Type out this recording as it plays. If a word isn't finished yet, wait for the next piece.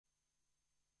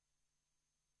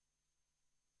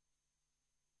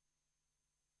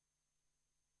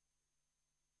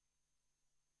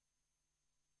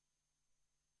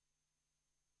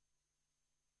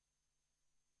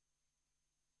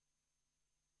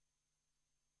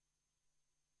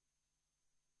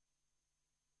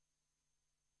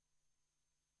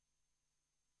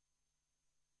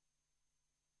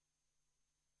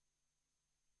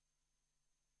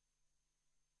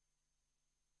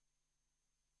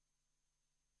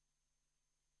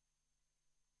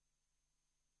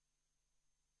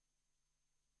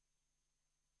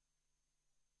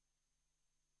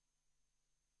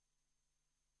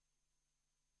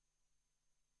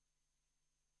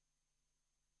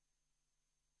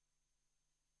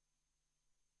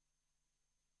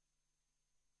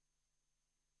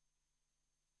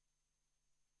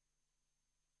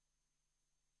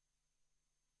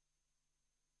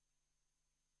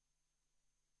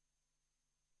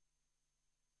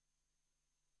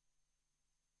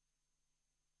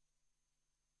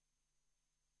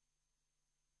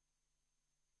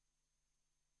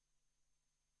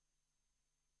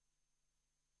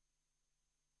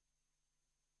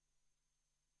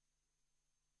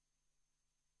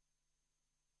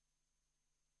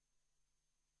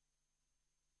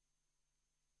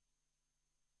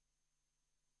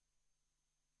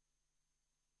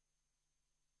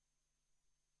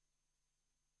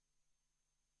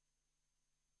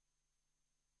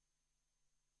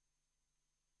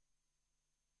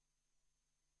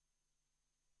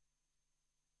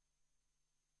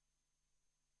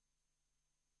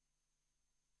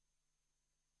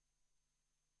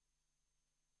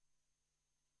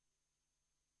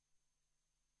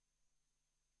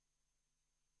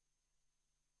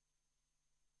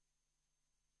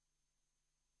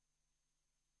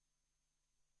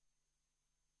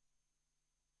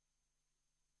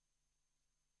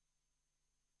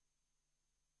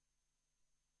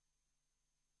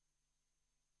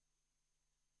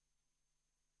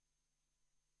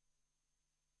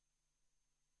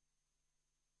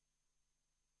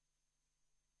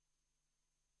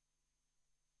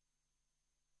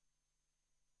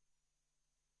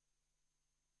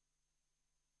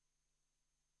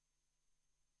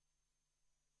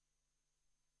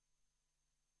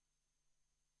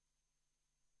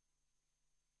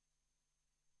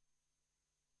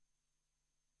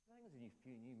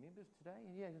few new members today.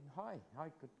 Yeah, hi,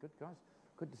 good guys.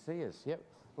 Good to see us. Yep,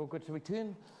 all good. So we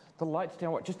turn the lights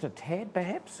down, what, just a tad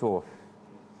perhaps, or?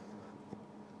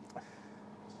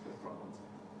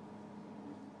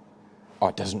 Oh,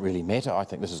 it doesn't really matter. I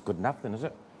think this is good enough then, is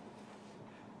it?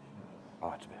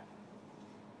 Oh, it's about.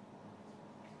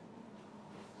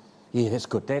 Yeah, that's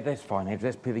good. That's fine, Andrew.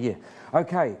 That's perfect. Yeah.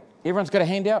 Okay, everyone's got a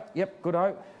handout? Yep,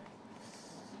 good-o.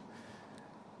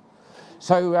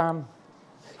 So,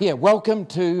 yeah, welcome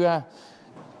to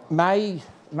May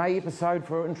episode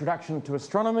for Introduction to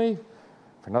Astronomy,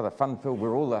 for another fun-filled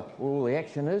where all the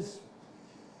action is.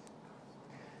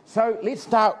 So let's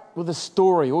start with a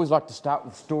story. I always like to start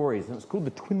with stories, and it's called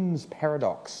the twins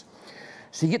paradox.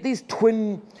 So you get these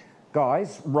twin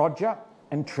guys, Roger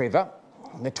and Trevor,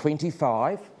 and they're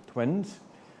 25, twins,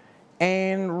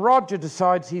 and Roger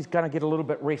decides he's going to get a little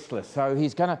bit restless, so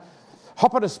he's going to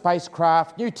hop on a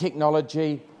spacecraft, new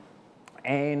technology,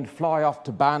 and fly off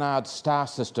to Barnard's star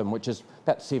system, which is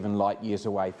about 7 light years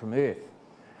away from Earth.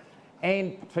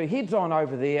 And so he heads on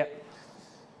over there,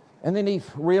 and then he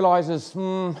realises,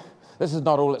 this is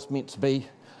not all it's meant to be.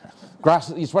 Grass,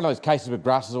 it's one of those cases where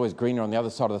grass is always greener on the other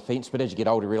side of the fence, but as you get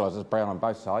older, you realise it's brown on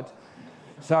both sides.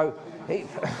 So,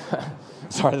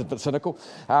 sorry, that's a bit cynical.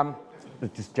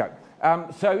 Just a joke.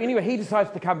 So anyway, he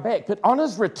decides to come back, but on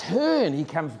his return, he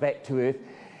comes back to Earth,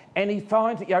 and he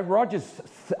finds that, Roger's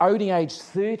only aged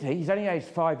 30, he's only aged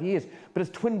 5 years, but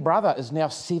his twin brother is now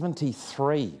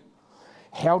 73.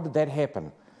 How did that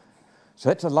happen? So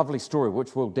that's a lovely story,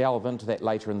 which we'll delve into that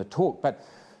later in the talk. But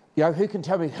who can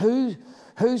tell me who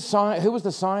was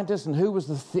the scientist and who was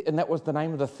and that was the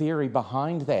name of the theory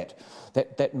behind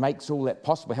that makes all that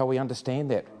possible? How we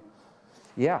understand that?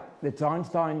 Yeah, it's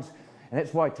Einstein's, and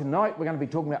that's why tonight we're going to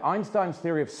be talking about Einstein's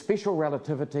theory of special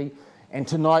relativity. And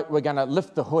tonight we're going to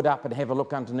lift the hood up and have a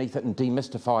look underneath it and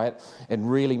demystify it and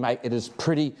really make it is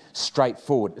pretty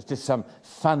straightforward. It's just some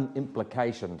fun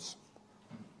implications.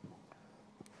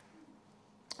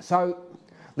 So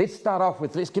let's start off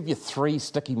with, let's give you 3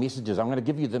 sticky messages. I'm going to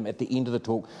give you them at the end of the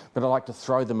talk, but I like to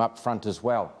throw them up front as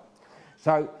well.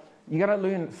 So you're going to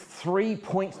learn 3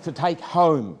 points to take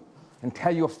home and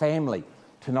tell your family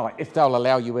tonight, if they'll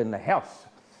allow you in the house.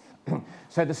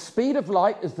 So the speed of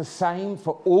light is the same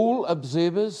for all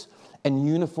observers in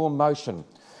uniform motion. In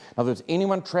other words,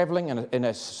 anyone travelling in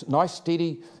a nice,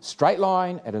 steady, straight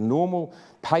line at a normal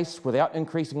pace without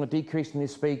increasing or decreasing their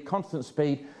speed, constant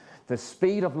speed, the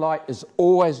speed of light is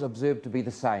always observed to be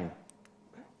the same.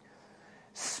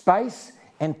 Space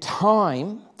and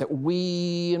time that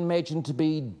we imagine to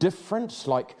be different,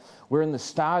 like we're in the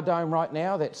Stardome right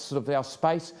now, that's sort of our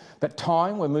space, but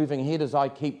time, we're moving ahead as I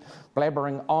keep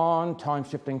blabbering on, time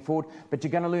shifting forward, but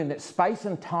you're going to learn that space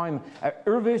and time are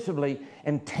irreversibly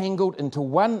entangled into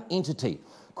one entity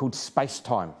called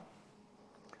space-time.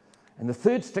 And the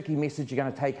third sticky message you're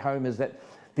going to take home is that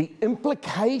the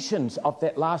implications of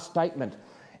that last statement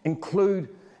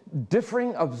include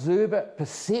differing observer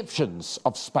perceptions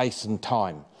of space and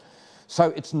time.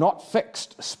 So it's not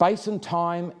fixed. Space and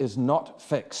time is not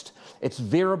fixed. It's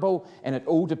variable, and it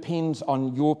all depends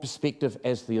on your perspective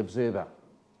as the observer.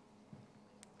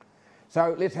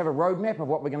 So let's have a roadmap of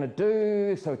what we're going to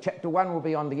do. So chapter 1 will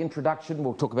be on the introduction.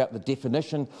 We'll talk about the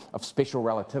definition of special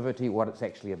relativity, what it's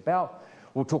actually about.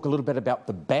 We'll talk a little bit about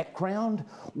the background,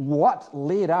 what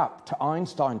led up to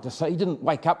Einstein to say, he didn't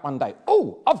wake up one day,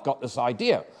 oh, I've got this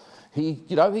idea. He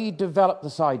developed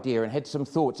this idea and had some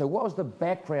thoughts. So what was the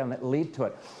background that led to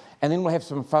it? And then we'll have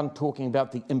some fun talking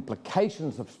about the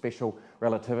implications of special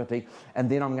relativity. And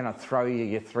then I'm going to throw you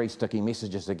your 3 sticky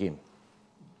messages again.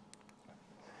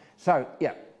 So,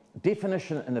 yeah,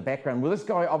 definition in the background. Well, this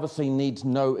guy obviously needs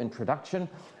no introduction.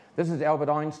 This is Albert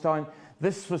Einstein.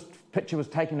 This picture was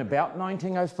taken about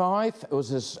 1905. It was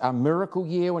his miracle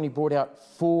year when he brought out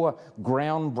 4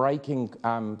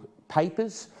 groundbreaking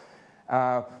papers.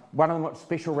 One of them was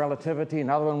special relativity.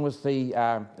 Another one was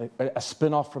a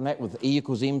spin-off from that with E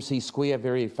equals mc squared,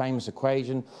 very famous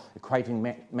equation,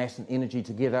 equating mass and energy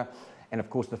together, and of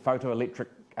course the photoelectric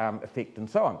effect and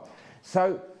so on.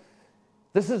 So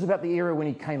this is about the era when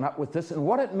he came up with this, and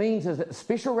what it means is that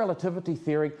special relativity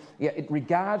theory, it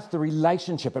regards the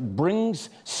relationship. It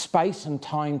brings space and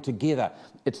time together.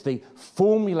 It's the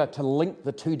formula to link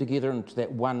the two together into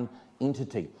that one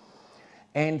entity.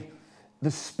 And the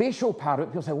special part of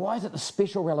it, people say, why is it the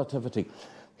special relativity?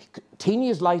 10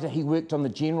 years later, he worked on the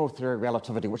general theory of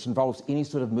relativity, which involves any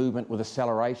sort of movement with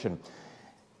acceleration.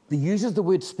 He uses the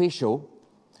word special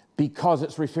because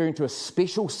it's referring to a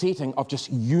special setting of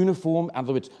just uniform, in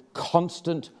other words,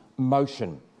 constant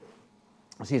motion.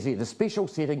 It says here, the special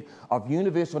setting of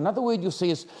universal. Another word you'll see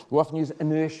is, we often use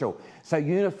inertial. So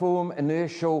uniform,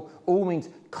 inertial, all means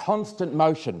constant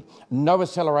motion, no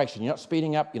acceleration. You're not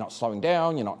speeding up, you're not slowing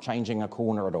down, you're not changing a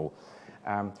corner at all.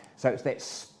 So it's that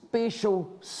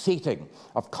special setting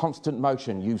of constant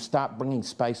motion. You start bringing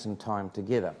space and time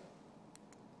together.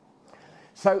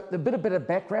 So a bit of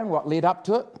background, what led up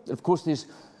to it. Of course, there's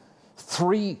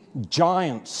three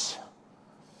giants,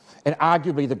 and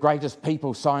arguably the greatest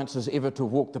people scientists ever to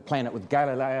walk the planet, with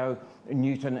Galileo,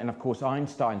 Newton, and of course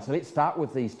Einstein. So let's start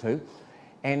with these two.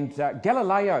 And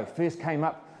Galileo first came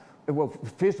up, well,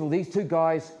 first of all, these two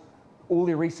guys, all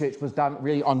their research was done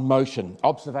really on motion,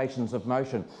 observations of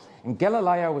motion. And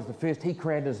Galileo was the first, he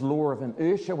created his law of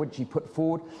inertia, which he put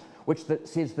forward, which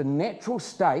says the natural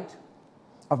state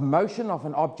of motion of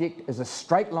an object is a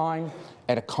straight line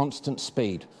at a constant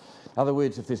speed. In other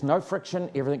words, if there's no friction,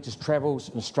 everything just travels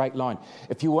in a straight line.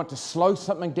 If you want to slow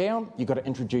something down, you've got to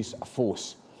introduce a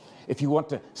force. If you want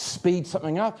to speed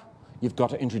something up, you've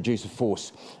got to introduce a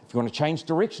force. If you want to change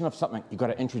direction of something, you've got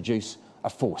to introduce a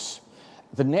force.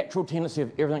 The natural tendency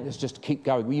of everything is just to keep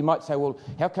going. Well, you might say, well,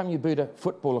 how come you boot a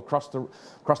football across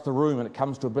the room and it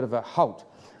comes to a bit of a halt?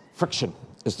 Friction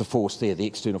is the force there, the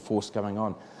external force going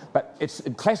on. But it's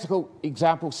a classical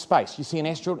example, space. You see an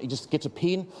astronaut, he just gets a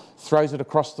pen, throws it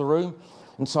across the room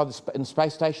inside the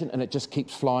space station, and it just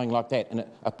keeps flying like that. And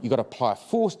you've got to apply a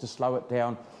force to slow it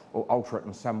down or alter it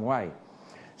in some way.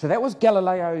 So that was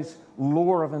Galileo's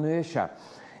law of inertia.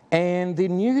 And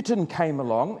then Newton came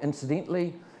along.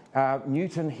 Incidentally,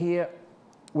 Newton here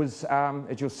was,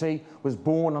 as you'll see, was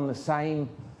born on the same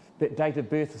date of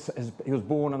birth. He was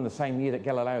born on the same year that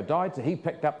Galileo died, so he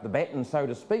picked up the baton, so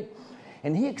to speak.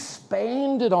 And he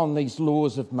expanded on these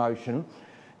laws of motion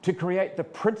to create the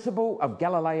principle of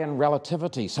Galilean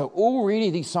relativity. So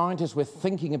already these scientists were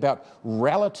thinking about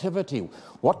relativity.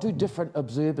 What do different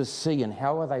observers see and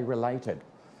how are they related?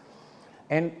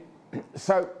 And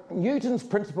so Newton's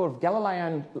principle of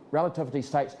Galilean relativity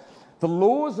states the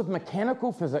laws of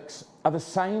mechanical physics are the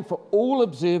same for all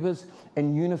observers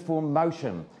in uniform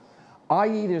motion,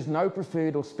 i.e. there's no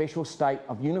preferred or special state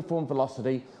of uniform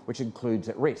velocity which includes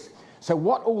at rest. So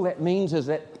what all that means is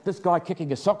that this guy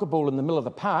kicking a soccer ball in the middle of the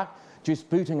park,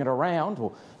 just booting it around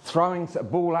or throwing a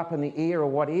ball up in the air or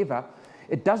whatever,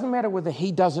 it doesn't matter whether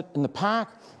he does it in the park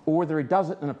or whether he does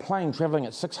it in a plane travelling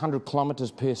at 600 kilometres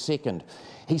per second.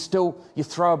 You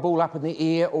throw a ball up in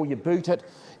the air or you boot it,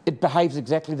 it behaves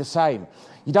exactly the same.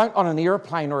 You don't on an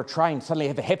aeroplane or a train suddenly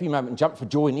have a happy moment and jump for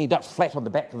joy and end up flat on the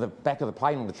back of the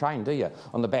plane on the train, do you?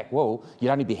 On the back wall.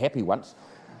 You'd only be happy once.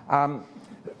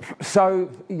 So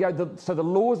the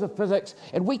laws of physics,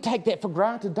 and we take that for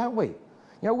granted, don't we?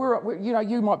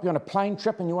 You might be on a plane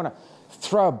trip and you want to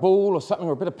throw a ball or something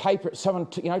or a bit of paper at someone,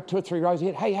 2 or 3 rows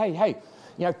ahead. Hey,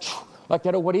 like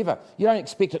that or whatever. You don't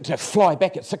expect it to fly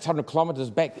back at 600 kilometres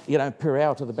back, per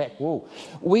hour to the back wall.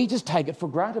 We just take it for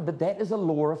granted, but that is a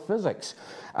law of physics,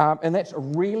 and that's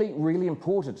really, really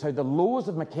important. So the laws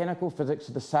of mechanical physics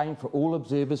are the same for all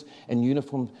observers in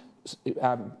uniform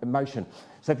motion.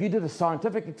 So if you did a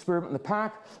scientific experiment in the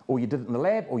park, or you did it in the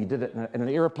lab, or you did it in an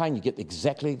aeroplane, you get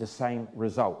exactly the same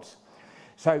results.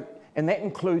 So, and that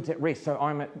includes at rest. So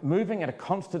I'm moving at a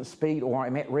constant speed, or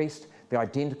I'm at rest, the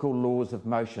identical laws of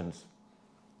motions.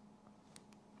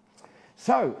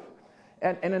 So,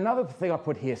 and another thing I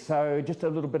put here, so just a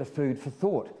little bit of food for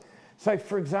thought. So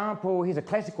for example, here's a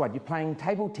classic one. You're playing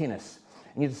table tennis,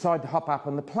 and you decide to hop up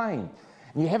on the plane.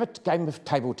 And you have a game of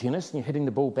table tennis, and you're hitting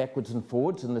the ball backwards and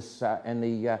forwards in this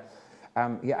the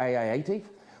AA80.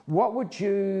 What would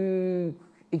you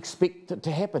expect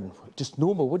to happen? Just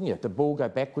normal, wouldn't you? The ball go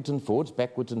backwards and forwards,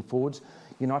 backwards and forwards.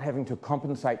 You're not having to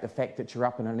compensate the fact that you're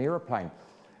up in an aeroplane.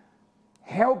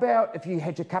 How about if you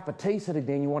had your cup of tea sitting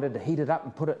there and you wanted to heat it up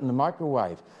and put it in the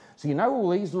microwave? So you know all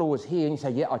these laws here, and you say,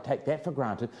 yeah, I take that for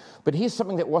granted. But here's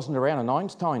something that wasn't around in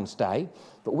Einstein's day,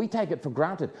 but we take it for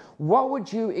granted. What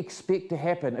would you expect to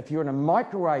happen if you're in a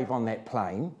microwave on that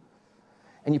plane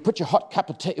and you put your cold cup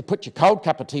of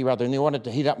tea and you wanted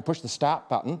to heat up and push the start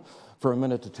button for a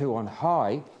minute or two on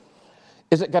high?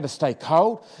 Is it going to stay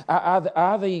cold? Are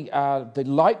the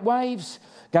light waves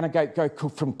going to go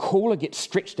from cooler, get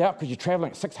stretched out because you're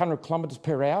travelling at 600 kilometres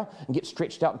per hour and get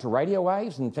stretched out into radio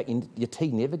waves? In fact, your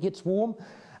tea never gets warm.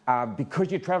 Because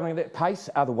you're travelling at that pace,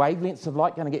 are the wavelengths of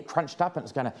light going to get crunched up and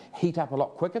it's going to heat up a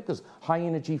lot quicker because high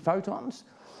energy photons?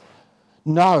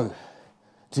 No.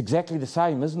 It's exactly the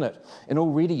same, isn't it? And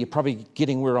already you're probably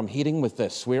getting where I'm heading with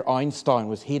this, where Einstein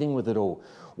was heading with it all.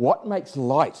 What makes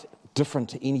light different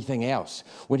to anything else?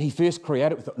 When he first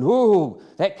created it, we thought, no,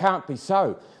 that can't be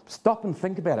so. Stop and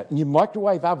think about it. In your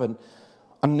microwave oven,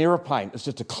 on an aeroplane is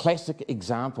just a classic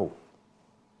example.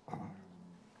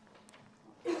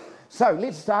 So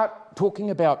let's start talking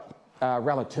about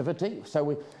relativity. So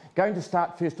we're going to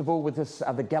start first of all with this,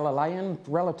 the Galilean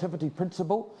relativity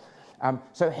principle.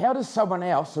 So how does someone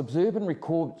else observe and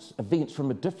record events from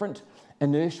a different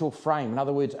inertial frame? In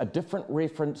other words, a different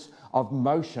reference of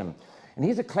motion. And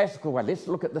here's a classical one. Let's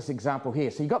look at this example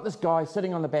here. So you've got this guy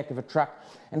sitting on the back of a truck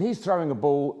and he's throwing a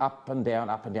ball up and down,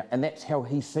 and that's how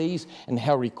he sees and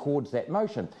how he records that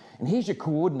motion. And here's your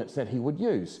coordinates that he would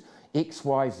use. X,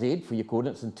 Y, Z for your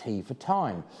coordinates and T for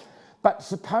time. But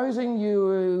supposing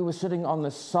you were sitting on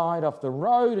the side of the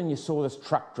road and you saw this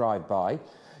truck drive by,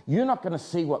 you're not going to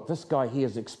see what this guy here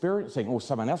is experiencing or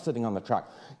someone else sitting on the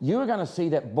truck. You're going to see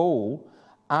that ball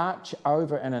arch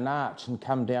over in an arch and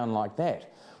come down like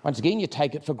that. Once again, you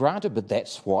take it for granted, but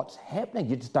that's what's happening.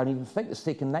 You just don't even think it's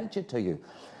second nature to you.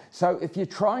 So if you're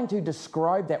trying to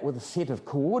describe that with a set of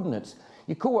coordinates,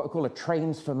 you call what we call a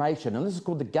transformation, and this is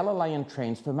called the Galilean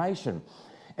transformation.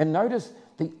 And notice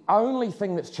the only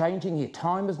thing that's changing here,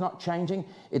 time is not changing,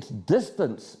 its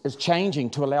distance is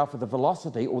changing to allow for the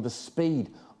velocity or the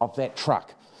speed of that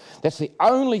truck. That's the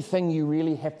only thing you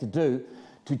really have to do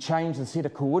to change the set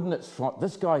of coordinates from what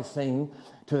this guy is seeing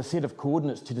to the set of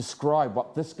coordinates to describe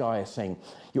what this guy is seeing.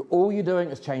 All you're doing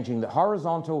is changing the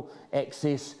horizontal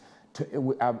axis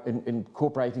to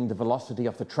incorporating the velocity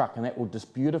of the truck, and that will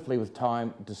just beautifully with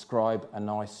time describe a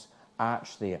nice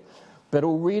arch there. But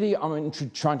already I'm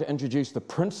trying to introduce the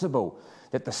principle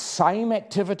that the same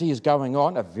activity is going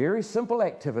on, a very simple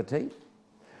activity,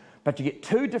 but you get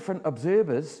two different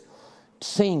observers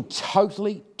seeing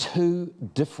totally two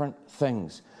different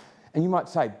things. And you might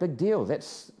say, big deal,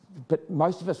 but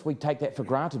most of us, we take that for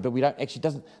granted, but we don't actually,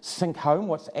 doesn't sink home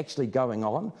what's actually going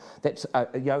on. That's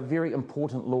a very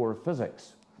important law of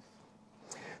physics.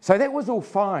 So that was all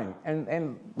fine,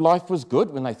 and life was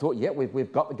good when they thought, yeah,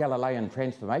 we've got the Galilean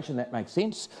transformation, that makes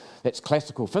sense. That's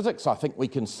classical physics. I think we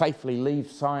can safely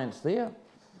leave science there.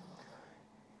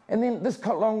 And then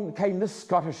along came this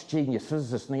Scottish genius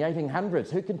physicist in the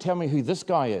 1800s. Who can tell me who this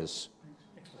guy is?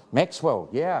 Maxwell,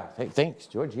 yeah. Thanks,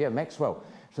 George. Yeah, Maxwell.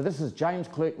 So this is James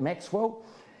Clerk Maxwell,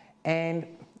 and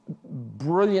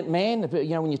brilliant man. You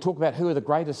know, when you talk about who are the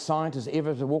greatest scientists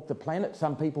ever to walk the planet,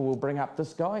 some people will bring up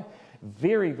this guy.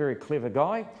 Very, very clever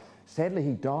guy. Sadly,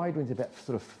 he died when he was about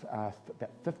about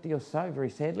 50 or so, very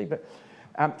sadly. But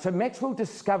so Maxwell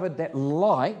discovered that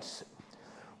light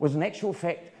was in actual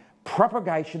fact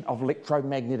propagation of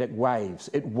electromagnetic waves.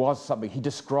 It was something. He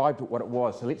described what it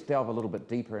was. So let's delve a little bit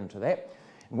deeper into that.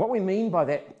 And what we mean by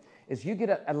that is you get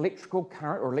an electrical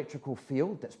current or electrical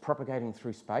field that's propagating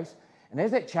through space, and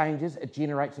as that changes, it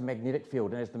generates a magnetic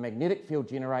field, and as the magnetic field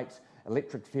generates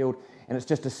electric field, and it's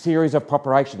just a series of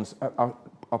propagation.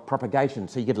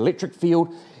 So you get electric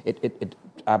field,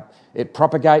 it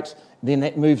propagates, then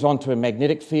that moves on to a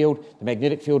magnetic field, the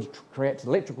magnetic field creates an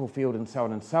electrical field, and so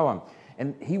on and so on.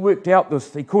 And he worked out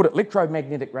this, he called it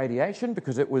electromagnetic radiation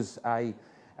because it was a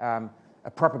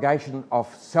propagation of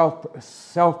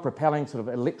self-propelling sort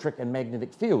of electric and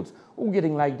magnetic fields, all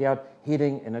getting laid down,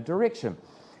 heading in a direction.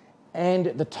 And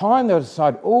at the time they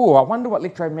decided, oh, I wonder what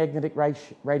electromagnetic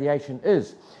radiation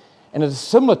is. And at a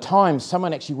similar time,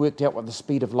 someone actually worked out what the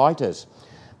speed of light is.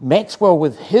 Maxwell,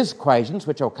 with his equations,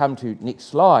 which I'll come to next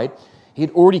slide,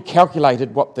 he'd already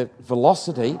calculated what the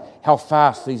velocity, how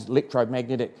fast these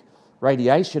electromagnetic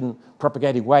radiation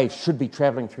propagating waves should be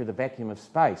travelling through the vacuum of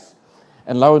space.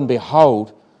 And lo and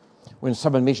behold, when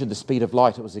someone measured the speed of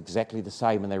light, it was exactly the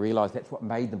same, and they realised that's what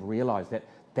made them realise that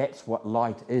that's what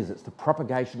light is. It's the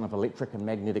propagation of electric and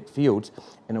magnetic fields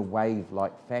in a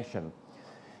wave-like fashion.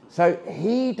 So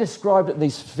he described it in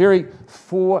these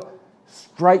four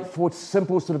straightforward,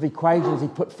 simple sort of equations he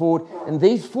put forward, and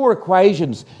these four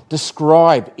equations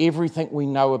describe everything we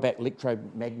know about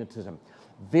electromagnetism.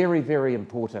 Very, very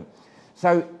important.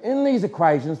 So in these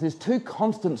equations, there's two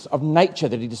constants of nature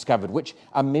that he discovered, which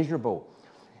are measurable.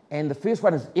 And the first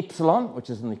one is epsilon, which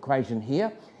is in the equation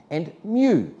here, and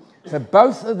mu. So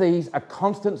both of these are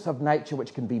constants of nature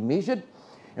which can be measured.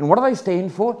 And what do they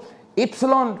stand for?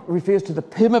 Epsilon refers to the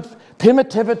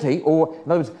permittivity, or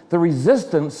in other words, the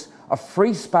resistance of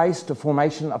free space to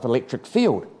formation of electric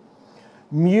field.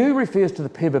 Mu refers to the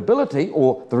permeability,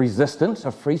 or the resistance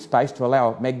of free space to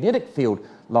allow magnetic field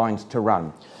lines to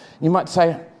run. You might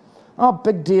say, oh,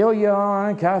 big deal, yeah,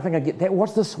 okay, I think I get that.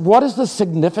 What is the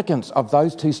significance of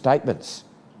those two statements?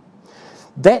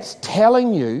 That's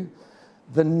telling you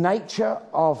the nature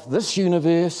of this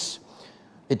universe,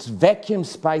 its vacuum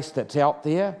space that's out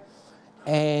there,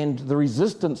 and the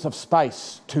resistance of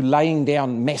space to laying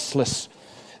down massless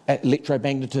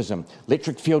electromagnetism.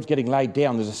 Electric field's getting laid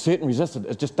down. There's a certain resistance.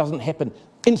 It just doesn't happen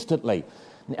instantly.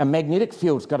 A magnetic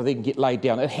field's got to then get laid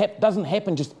down. It doesn't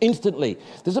happen just instantly.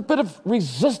 There's a bit of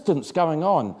resistance going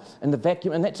on in the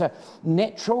vacuum, and that's a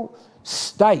natural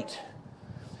state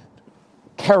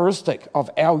characteristic of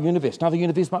our universe. Now, the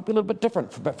universe might be a little bit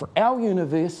different, but for our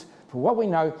universe, for what we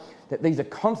know, that these are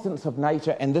constants of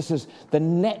nature, and this is the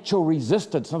natural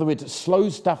resistance. In other words, it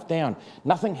slows stuff down.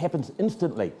 Nothing happens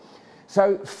instantly.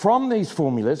 So from these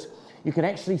formulas, you can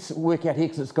actually work out here,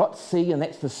 because it's got c, and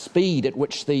that's the speed at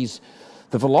which the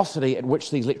velocity at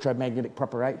which these electromagnetic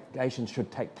propagations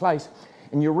should take place.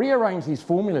 And you rearrange these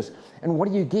formulas, and what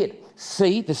do you get?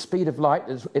 C, the speed of light,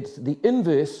 it's the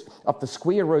inverse of the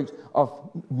square root of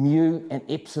mu and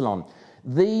epsilon.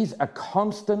 These are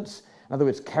constants, in other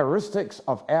words, characteristics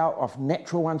of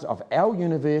natural ones of our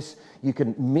universe. You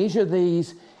can measure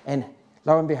these, and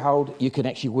lo and behold, you can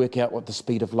actually work out what the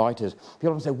speed of light is.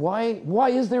 People say, why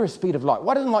is there a speed of light?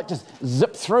 Why doesn't light just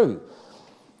zip through?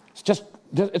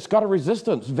 It's got a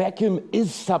resistance. Vacuum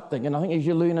is something, and I think as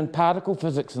you learn in particle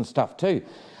physics and stuff too,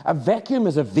 a vacuum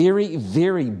is a very,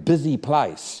 very busy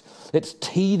place. It's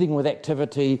teething with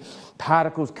activity,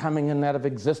 particles coming in and out of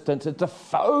existence. It's a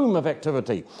foam of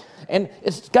activity, and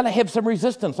it's going to have some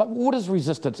resistance. Like water's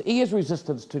resistance, air's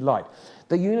resistance to light.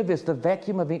 The universe, the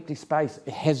vacuum of empty space,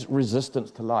 has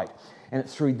resistance to light, and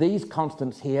it's through these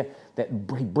constants here that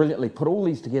he brilliantly put all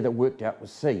these together, worked out with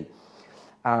C.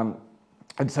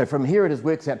 And so from here it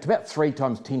works out to about 3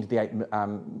 times 10 to the 8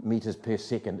 metres per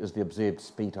second is the observed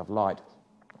speed of light.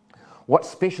 What's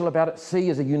special about it? C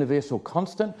is a universal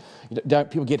constant.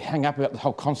 People get hung up about the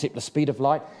whole concept of speed of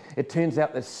light. It turns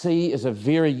out that C is a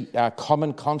very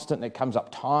common constant that comes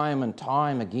up time and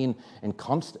time again in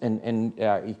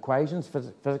equations,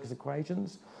 physics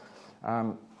equations.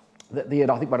 I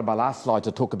think one of my last slides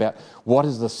will talk about what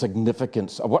is the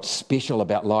significance, or what's special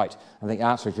about light. And the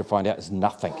answer, as you'll find out, is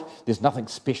nothing. There's nothing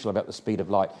special about the speed of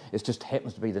light. It just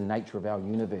happens to be the nature of our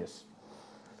universe.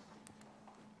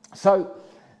 So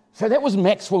that was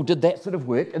Maxwell did that sort of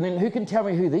work. And then who can tell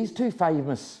me who these two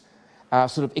famous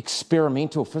sort of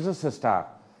experimental physicists are?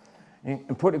 And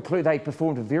they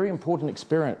performed a very important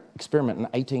experiment in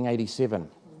 1887.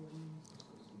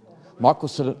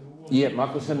 Michelson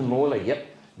and Morley, yep.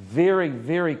 Very,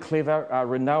 very clever,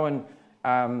 renowned,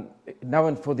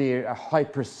 known for their high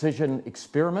precision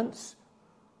experiments.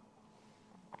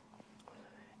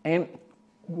 And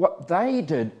what they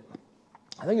did,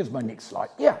 I think it's my next slide.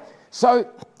 Yeah. So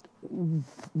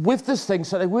with this thing,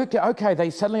 so they worked out, okay,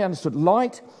 they suddenly understood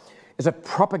light is a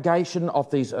propagation of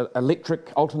these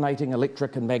alternating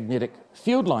electric and magnetic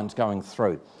field lines going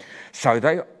through. So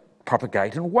they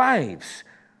propagate in waves.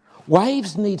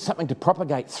 Waves need something to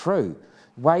propagate through.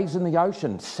 Waves in the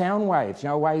ocean, sound waves,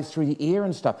 waves through the air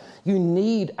and stuff. You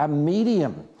need a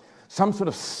medium, some sort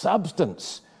of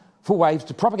substance for waves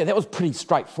to propagate. That was pretty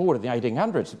straightforward in the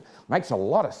 1800s. Makes a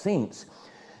lot of sense.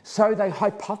 So they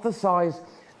hypothesized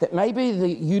that maybe the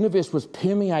universe was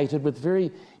permeated with very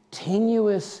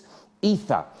tenuous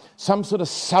ether, some sort of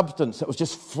substance that was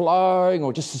just flowing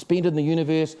or just suspended in the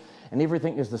universe, and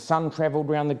everything as the sun travelled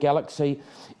around the galaxy,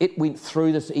 it went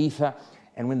through this ether.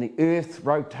 And when the Earth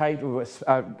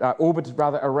orbited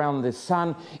around the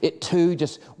sun, it too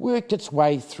just worked its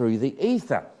way through the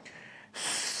ether.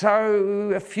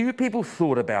 So a few people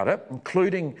thought about it,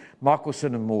 including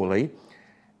Michelson and Morley,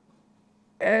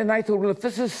 and they thought, well, if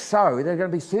this is so, there are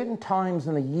going to be certain times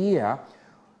in the year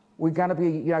we're going to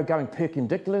be going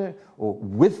perpendicular or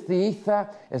with the ether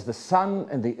as the sun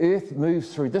and the Earth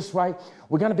moves through this way.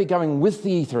 We're going to be going with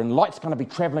the ether, and light's going to be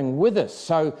travelling with us.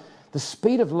 So the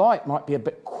speed of light might be a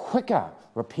bit quicker,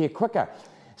 or appear quicker.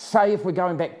 Say if we're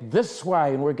going back this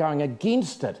way and we're going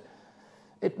against it,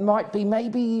 it might be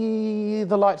maybe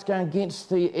the light's going against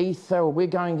the ether, or we're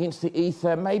going against the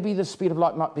ether. Maybe the speed of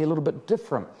light might be a little bit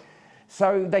different.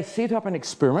 So they set up an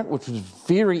experiment which was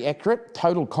very accurate,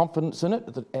 total confidence in it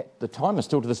at the time, and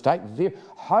still to this date, very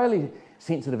highly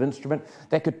sensitive instrument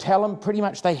that could tell them pretty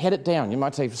much they had it down. You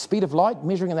might say speed of light,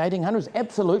 measuring in the 1800s,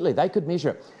 absolutely, they could measure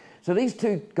it. So these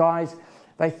two guys,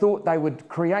 they thought they would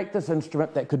create this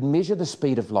instrument that could measure the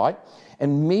speed of light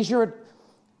and measure it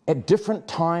at different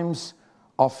times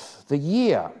of the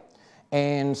year.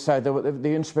 And so the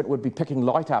instrument would be picking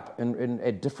light up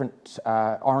at different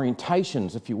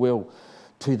orientations, if you will,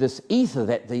 to this ether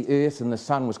that the Earth and the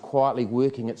sun was quietly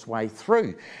working its way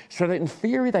through. So that in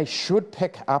theory they should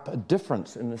pick up a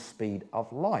difference in the speed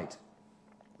of light.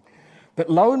 But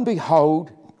lo and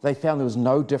behold, they found there was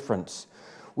no difference.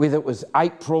 Whether it was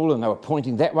April and they were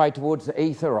pointing that way towards the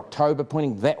ether, or October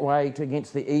pointing that way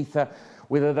against the ether,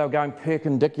 whether they were going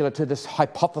perpendicular to this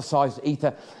hypothesized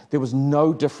ether, there was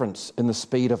no difference in the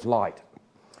speed of light.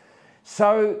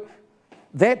 So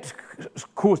that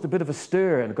caused a bit of a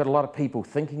stir and got a lot of people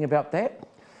thinking about that.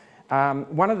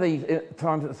 One of the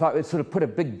times it sort of put a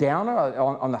big downer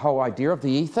on the whole idea of the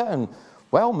ether, and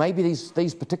well, maybe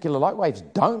these particular light waves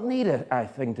don't need a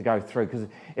thing to go through, because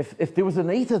if there was an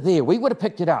ether there, we would have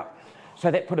picked it up. So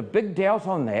that put a big doubt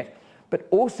on that, but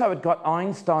also it got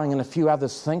Einstein and a few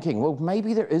others thinking, well,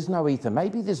 maybe there is no ether,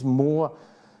 maybe there's more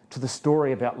to the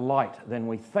story about light than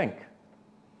we think.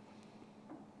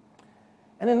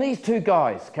 And then these two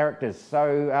characters,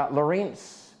 so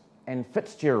Lorentz and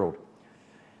Fitzgerald,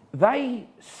 they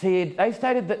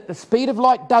stated that the speed of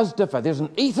light does differ. There's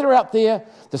an ether out there,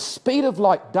 the speed of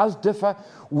light does differ.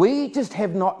 We just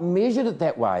have not measured it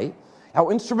that way.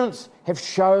 Our instruments have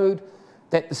showed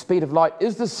that the speed of light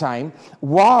is the same.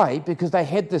 Why? Because they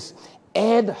had this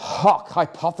ad hoc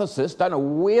hypothesis, don't know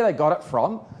where they got it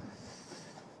from,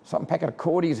 some packet of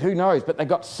Cordies, who knows, but they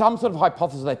got some sort of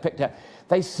hypothesis they picked out.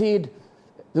 They said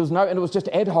there was no, and it was just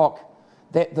ad hoc,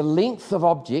 that the length of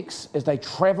objects, as they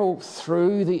travel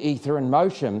through the ether in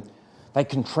motion, they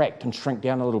contract and shrink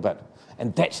down a little bit.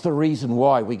 And that's the reason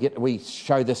why we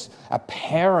show this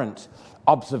apparent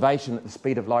observation that the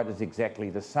speed of light is exactly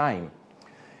the same.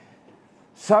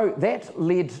 So that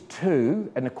led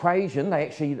to an equation. They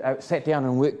actually sat down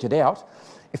and worked it out.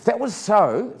 If that was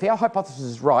so, if our hypothesis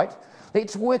is right,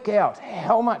 let's work out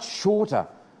how much shorter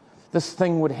this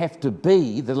thing would have to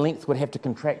be, the length would have to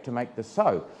contract to make this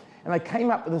so. And they came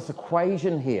up with this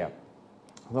equation here,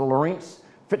 the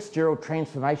Lorentz-Fitzgerald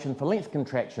transformation for length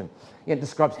contraction. It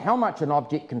describes how much an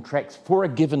object contracts for a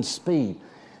given speed.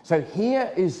 So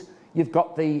here is, you've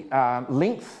got the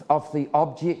length of the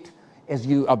object as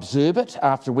you observe it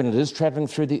after when it is travelling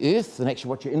through the Earth, and actually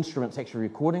what your instrument's actually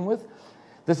recording with.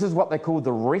 This is what they call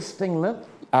the resting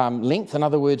length. In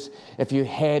other words, if you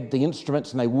had the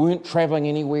instruments and they weren't travelling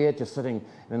anywhere, just sitting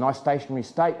in a nice stationary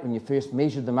state when you first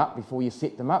measured them up before you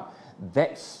set them up,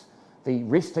 that's the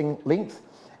resting length.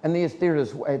 And there it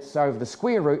is, it's over the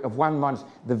square root of 1 minus,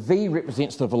 the v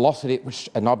represents the velocity at which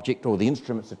an object or the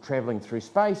instruments are travelling through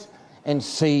space, and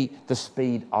c, the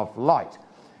speed of light.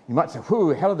 You might say,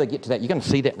 whoo, how did they get to that? You're going to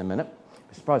see that in a minute,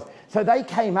 I suppose. So they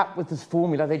came up with this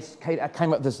formula, they just came up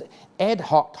with this ad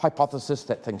hoc hypothesis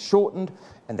that things shortened,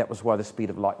 and that was why the speed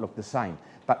of light looked the same.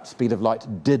 But speed of light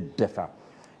did differ,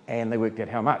 and they worked out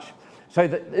how much. So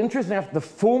interesting enough, the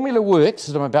formula works,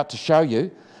 as I'm about to show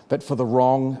you, but for the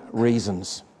wrong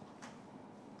reasons.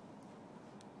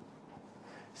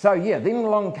 So yeah, then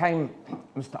along came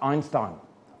Mr. Einstein,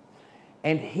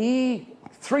 and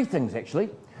three things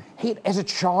actually. As a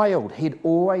child, he'd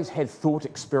always had thought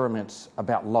experiments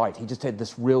about light. He just had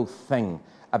this real thing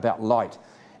about light.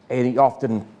 And he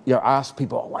often asked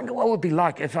people, I wonder what it would be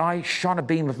like if I shone a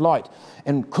beam of light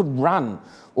and could run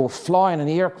or fly in an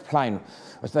airplane.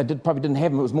 They probably didn't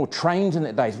have them, it was more trains in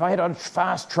that days. If I had a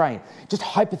fast train, just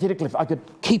hypothetically, if I could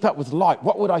keep up with light,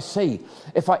 what would I see?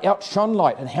 If I outshone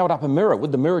light and held up a mirror,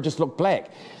 would the mirror just look black?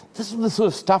 This is the sort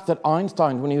of stuff that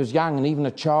Einstein, when he was young and even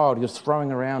a child, he was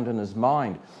throwing around in his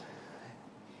mind.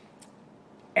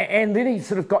 And then he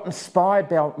sort of got inspired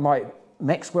by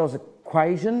Maxwell's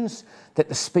equations, that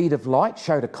the speed of light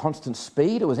showed a constant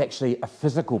speed. It was actually a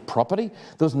physical property.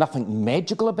 There was nothing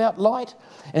magical about light.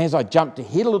 And as I jumped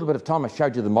ahead a little bit of time, I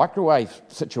showed you the microwave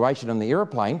situation in the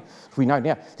aeroplane. We know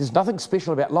now there's nothing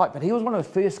special about light, but he was one of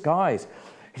the first guys.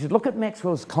 He said, look at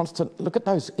Maxwell's constant, look at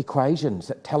those equations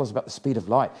that tell us about the speed of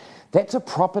light. That's a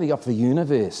property of the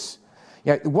universe.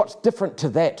 What's different to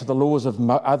that, to the laws of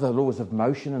other laws of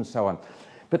motion and so on?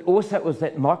 But also it was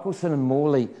that Michelson and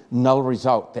Morley null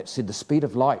result that said the speed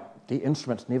of light, the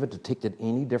instruments never detected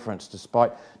any difference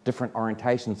despite different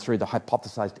orientations through the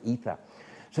hypothesized ether.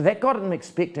 So that got him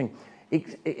thinking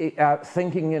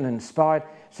and inspired.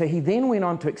 So he then went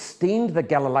on to extend the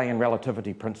Galilean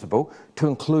relativity principle to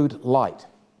include light.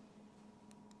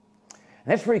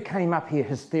 And that's where he came up here.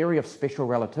 His theory of special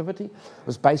relativity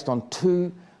was based on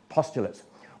two postulates.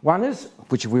 One is,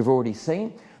 which we've already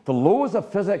seen, the laws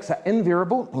of physics are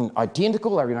invariable and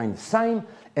identical, they remain the same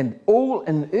in all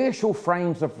inertial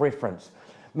frames of reference,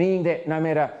 meaning that no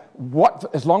matter what,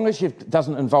 as long as it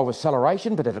doesn't involve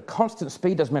acceleration, but at a constant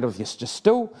speed, doesn't matter if you're just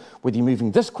still, whether you're moving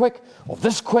this quick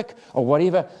or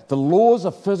whatever, the laws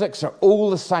of physics are all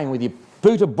the same, whether you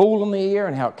boot a ball in the air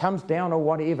and how it comes down or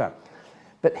whatever.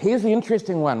 But here's the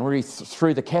interesting one, where he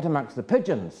threw the cat amongst the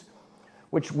pigeons,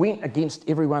 which went against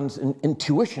everyone's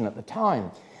intuition at the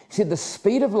time. He said the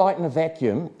speed of light in a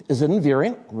vacuum is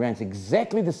invariant, remains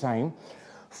exactly the same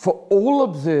for all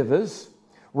observers,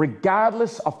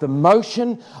 regardless of the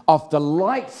motion of the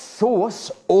light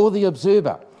source or the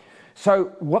observer.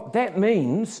 So what that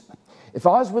means, if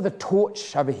I was with a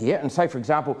torch over here, and say, for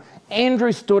example,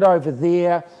 Andrew stood over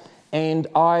there, and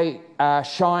I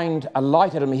shined a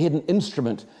light at him, he had an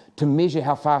instrument to measure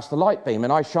how fast the light beam,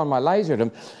 and I shone my laser at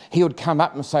him, he would come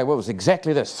up and say, well, it was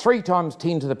exactly this, 3 times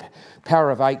 10 to the power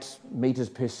of 8 meters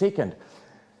per second.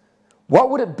 What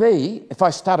would it be if I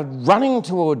started running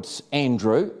towards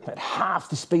Andrew at half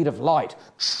the speed of light,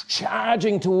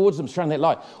 charging towards him, shining that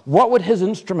light? What would his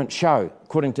instrument show,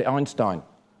 according to Einstein?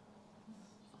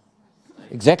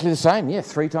 Exactly the same, yeah,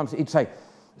 3 times. He'd say,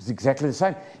 it's exactly the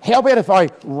same. How about if I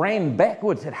ran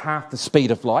backwards at half the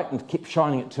speed of light and kept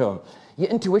shining it to him? Your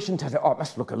intuition tells you, oh, it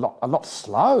must look a lot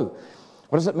slow.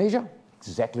 What does it measure?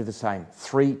 Exactly the same,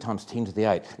 3 times 10 to the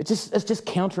 8. It's just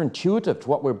counterintuitive to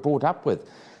what we're brought up with.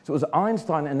 So it was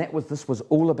Einstein, and this was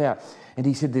all about. And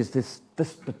he said there's this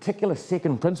particular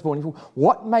second principle. And he thought,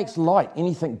 what makes light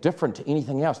anything different to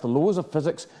anything else? The laws of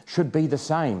physics should be the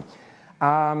same.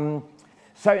 So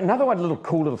another one,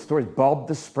 cool little story is Bob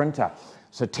the Sprinter.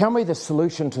 So tell me the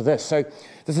solution to this. So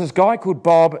there's this guy called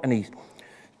Bob, and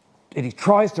he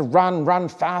tries to run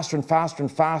faster and faster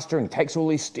and faster, and he takes all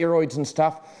these steroids and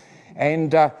stuff.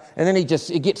 And then he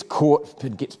gets caught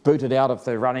and gets booted out of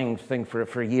the running thing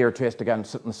for a year or two, has to go and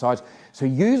sit on the sides. So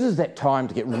he uses that time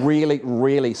to get really,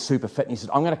 really super fit. And he says,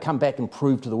 I'm going to come back and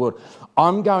prove to the world.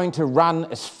 I'm going to run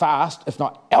as fast, if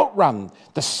not outrun,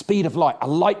 the speed of light, a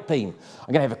light beam.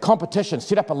 I'm going to have a competition,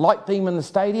 set up a light beam in the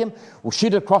stadium, we'll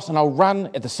shoot it across, and I'll run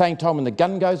at the same time when the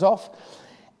gun goes off.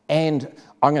 And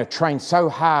I'm going to train so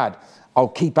hard, I'll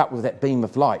keep up with that beam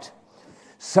of light.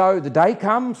 So the day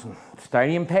comes, the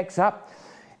stadium packs up,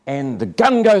 and the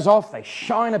gun goes off, they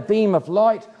shine a beam of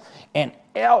light, and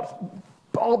out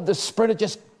Bob the Sprinter,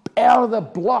 just out of the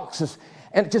blocks,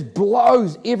 and it just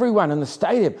blows everyone in the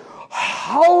stadium.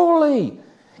 Holy!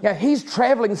 He's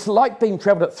travelling, this light beam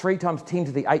travelled at 3 times 10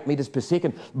 to the 8 metres per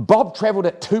second. Bob travelled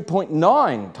at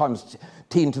 2.9 times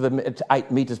 10 to the 8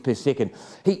 metres per second.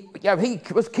 He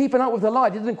was keeping up with the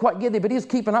light. He didn't quite get there, but he was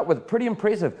keeping up with it. Pretty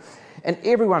impressive. And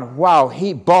everyone, wow,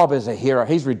 Bob is a hero.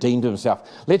 He's redeemed himself.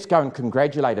 Let's go and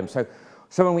congratulate him. So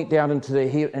someone went down into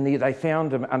and they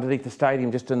found him underneath the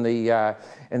stadium, just in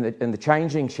the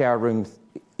changing shower room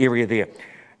area there.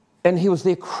 And he was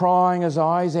there crying his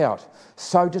eyes out.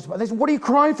 So just, they said, what are you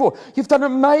crying for? You've done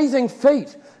an amazing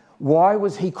feat. Why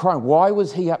was he crying? Why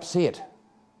was he upset?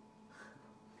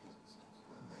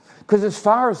 Because as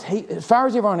far as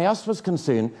everyone else was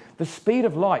concerned, the speed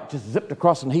of light just zipped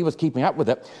across and he was keeping up with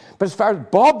it. But as far as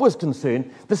Bob was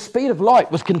concerned, the speed of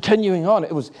light was continuing on.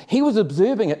 He was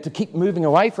observing it to keep moving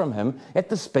away from him at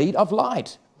the speed of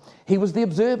light. He was the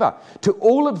observer. To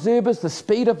all observers, the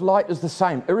speed of light is the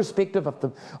same, irrespective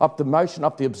of the motion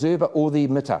of the observer or the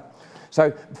emitter.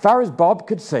 So as far as Bob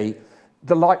could see,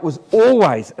 the light was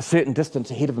always a certain distance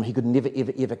ahead of him. He could never,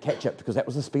 ever, ever catch it because that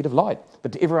was the speed of light.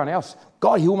 But to everyone else,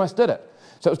 God, he almost did it.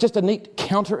 So it was just a neat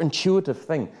counterintuitive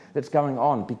thing that's going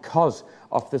on because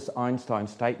of this Einstein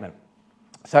statement.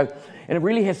 So, and it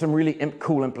really has some really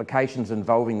cool implications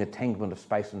involving the entanglement of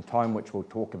space and time, which we'll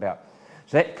talk about.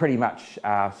 So that pretty much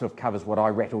sort of covers what I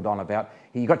rattled on about.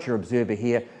 You've got your observer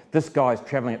here. This guy's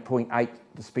travelling at 0.8,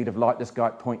 the speed of light. This guy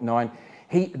at 0.9.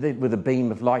 With a beam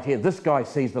of light here. This guy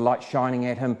sees the light shining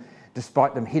at him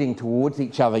despite them heading towards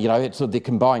each other. It's sort of their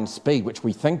combined speed, which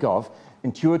we think of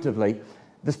intuitively.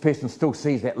 This person still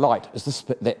sees that light.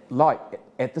 That light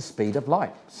at the speed of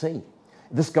light, C.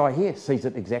 This guy here sees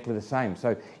it exactly the same.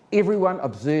 So everyone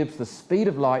observes the speed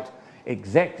of light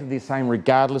exactly the same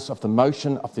regardless of the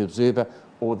motion of the observer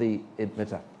or the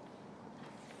emitter.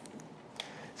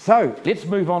 So let's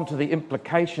move on to the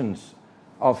implications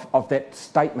of that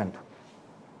statement.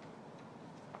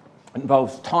 It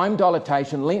involves time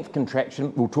dilatation, length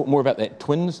contraction. We'll talk more about that.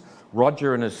 Twins,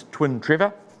 Roger and his twin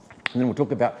Trevor. And then we'll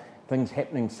talk about things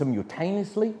happening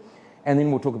simultaneously. And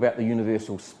then we'll talk about the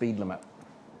universal speed limit.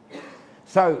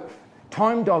 So,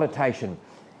 time dilatation.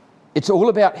 It's all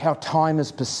about how time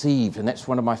is perceived. And that's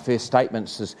one of my first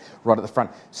statements is right at the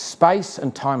front. Space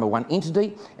and time are one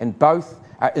entity, and both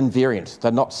are invariant.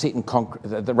 They're not set in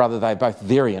concrete. Rather, they're both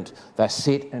variant. They're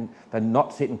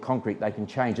not set in concrete. They can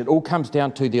change. It all comes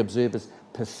down to the observer's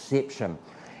perception.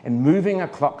 And moving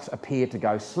clocks appear to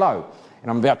go slow.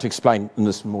 And I'm about to explain in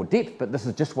this in more depth, but this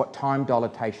is just what time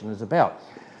dilatation is about.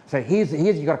 So here's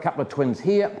you've got a couple of twins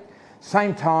here.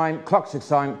 Same time, clock's the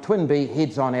same. Twin B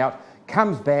heads on out,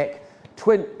 comes back.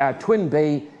 Twin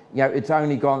B, it's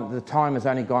only gone. The time has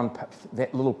only gone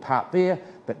that little part there.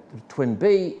 But twin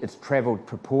B, it's travelled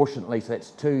proportionately, so that's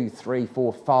 2, 3,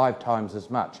 4, 5 times as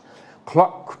much.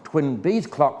 Twin B's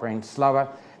clock ran slower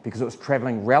because it was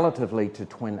travelling relatively to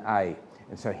twin A,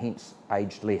 and so hence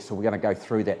aged less. So we're going to go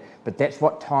through that. But that's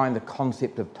what time, the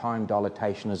concept of time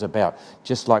dilatation is about,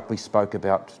 just like we spoke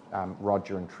about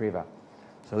Roger and Trevor.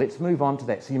 So let's move on to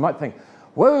that. So you might think,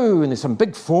 whoa, and there's some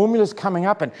big formulas coming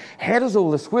up, and how does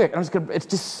all this work? And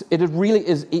it really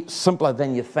is simpler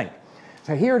than you think.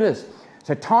 So here it is.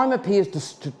 So time appears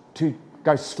to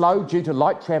go slow due to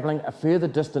light travelling a further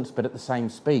distance but at the same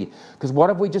speed. Because what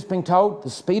have we just been told?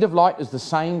 The speed of light is the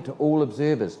same to all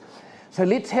observers. So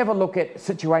let's have a look at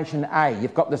situation A.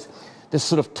 You've got this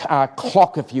sort of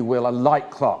clock, if you will, a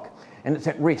light clock, and it's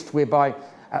at rest, whereby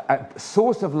a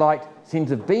source of light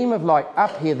sends a beam of light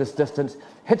up here this distance,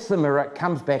 hits the mirror,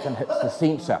 comes back and hits the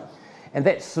sensor. And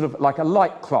that's sort of like a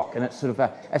light clock, and it's sort of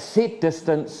a set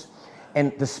distance,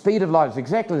 and the speed of light is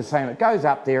exactly the same. It goes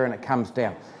up there and it comes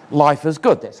down. Life is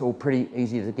good. That's all pretty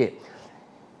easy to get.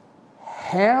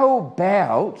 How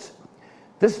about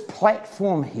this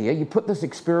platform here? You put this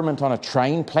experiment on a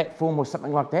train platform or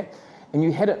something like that, and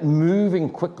you had it moving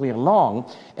quickly along,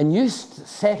 and you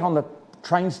sat on the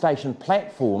train station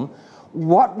platform.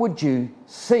 What would you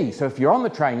see? So if you're on the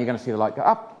train, you're going to see the light go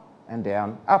up and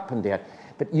down, up and down.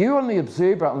 But you on the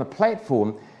observer on the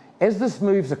platform, as this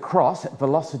moves across at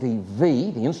velocity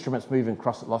v, the instrument's moving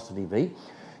across at velocity v,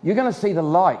 you're going to see the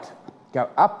light go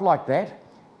up like that,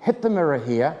 hit the mirror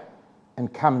here,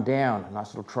 and come down, a nice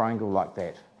little triangle like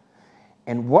that.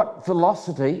 And what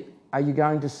velocity are you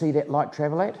going to see that light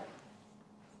travel at?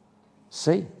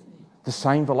 C, the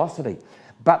same velocity.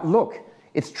 But look,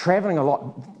 it's travelling a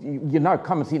lot. You know,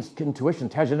 common sense intuition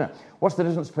tells you, what's the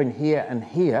distance between here and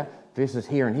here versus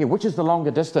here and here? Which is the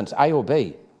longer distance, A or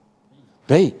B?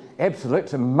 B, absolutely.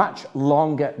 It's a much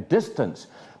longer distance.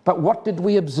 But what did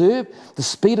we observe? The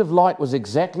speed of light was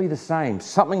exactly the same.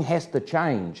 Something has to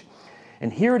change.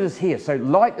 And here it is here. So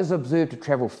light is observed to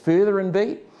travel further in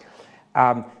B.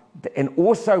 And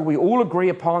also we all agree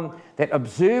upon that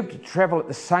observed to travel at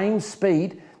the same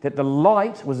speed, that the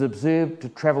light was observed to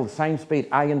travel the same speed,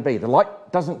 A and B. The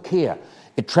light doesn't care.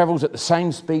 It travels at the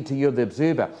same speed to you, the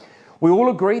observer. We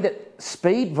all agree that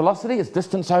speed, velocity, is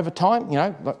distance over time,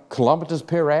 like kilometres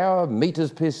per hour,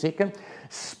 metres per second.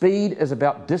 Speed is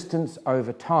about distance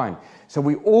over time. So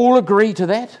we all agree to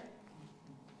that?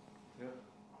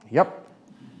 Yep.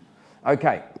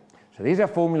 Okay, so there's our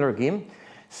formula again.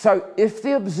 So if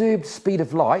the observed speed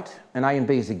of light in A and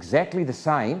B is exactly the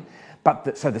same,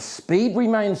 so the speed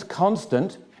remains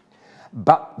constant,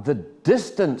 but the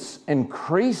distance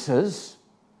increases,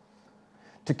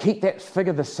 to keep that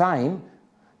figure the same,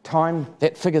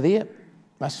 that figure there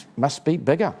must be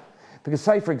bigger. Because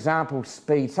say, for example,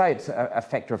 speed, say it's a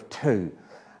factor of 2,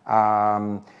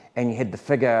 and you had the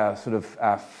figure sort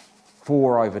of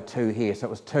 4 over 2 here, so it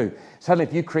was 2. Suddenly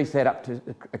if you increase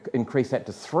that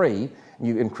to 3, and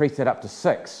you increase that up to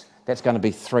 6, that's going to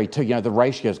be 3 too. The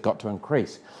ratio's got to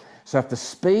increase. So if the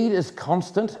speed is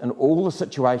constant in all the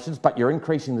situations, but you're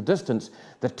increasing the distance,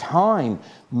 the time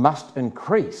must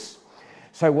increase.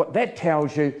 So what that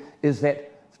tells you is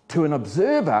that to an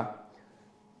observer,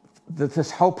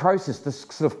 this whole process, this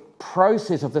sort of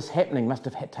process of this happening must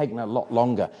have taken a lot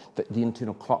longer. The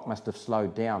internal clock must have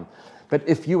slowed down. But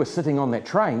if you were sitting on that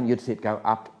train, you'd see it go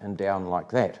up and down like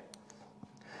that.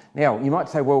 Now, you might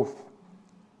say, well,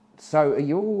 so are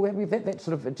you all happy with that? That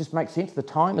sort of, it just makes sense. The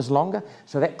time is longer,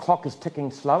 so that clock is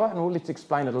ticking slower. And well, let's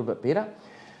explain it a little bit better.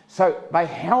 So by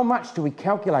how much do we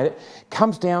calculate it? It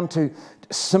comes down to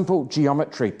simple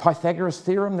geometry. Pythagoras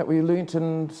theorem that we learnt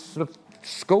in sort of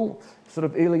school, sort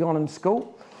of early on in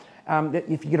school. That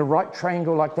if you get a right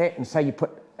triangle like that, and say you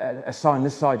put a sign,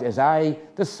 this side is A,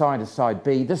 this side is side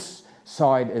B, this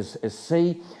side is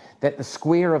C, that the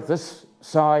square of this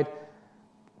side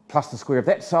plus the square of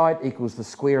that side equals the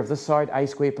square of this side, A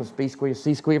square plus B square,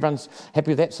 C square. Everyone's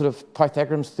happy with that sort of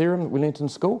Pythagoras theorem that we learnt in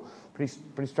school? Pretty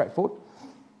straightforward.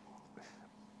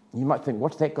 You might think,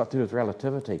 what's that got to do with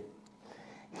relativity?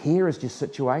 Here is your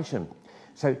situation.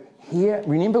 So here,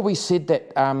 remember we said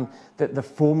that, that the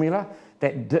formula,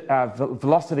 that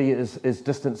velocity is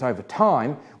distance over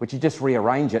time, which you just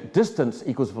rearrange it. Distance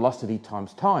equals velocity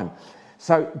times time.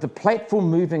 So the platform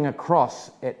moving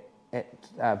across at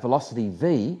velocity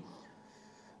v,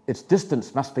 its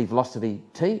distance must be velocity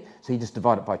t, so you just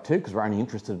divide it by 2 because we're only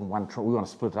interested in one, we want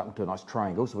to split it up into a nice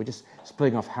triangle, so we're just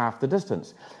splitting off half the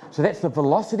distance. So that's the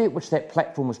velocity at which that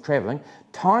platform was travelling,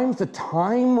 times the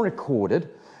time recorded,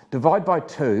 divide by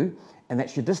 2, and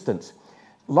that's your distance.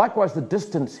 Likewise, the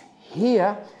distance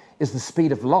here is the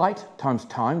speed of light times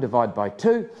time, divide by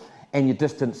 2, and your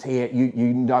distance here, you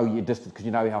know your distance because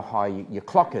you know how high your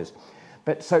clock is.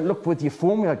 But so look, with your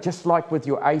formula, just like with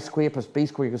your a squared plus b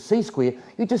squared equals c squared,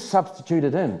 you just substitute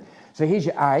it in. So here's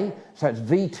your a, so it's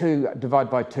v2 divided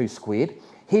by 2 squared.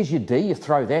 Here's your d, you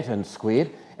throw that in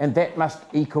squared, and that must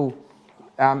equal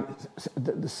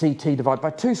the ct divided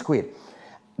by 2 squared.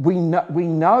 We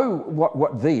know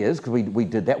what v is, because we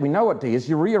did that. We know what d is.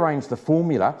 You rearrange the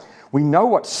formula. We know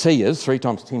what c is, 3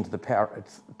 times 10 to the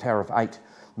power of 8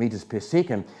 meters per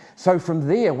second. So from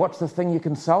there, what's the thing you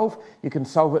can solve? You can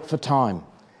solve it for time.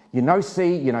 You know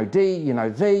c, you know d, you know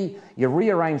v. You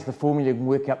rearrange the formula, you can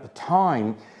work out the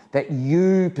time that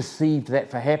you perceived that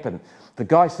to happen. The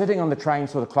guy sitting on the train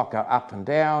saw the clock go up and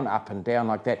down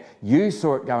like that. You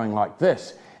saw it going like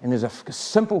this. And there's a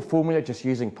simple formula just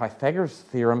using Pythagoras'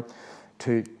 theorem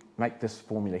to make this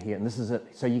formula here. And this is it.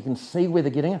 So you can see where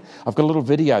they're getting it. I've got a little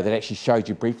video that actually shows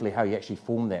you briefly how you actually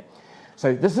form that.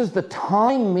 So this is the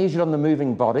time measured on the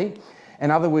moving body.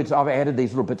 In other words, I've added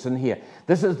these little bits in here.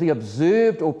 This is the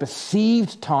observed or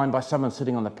perceived time by someone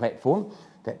sitting on the platform,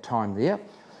 that time there.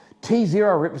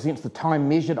 T0 represents the time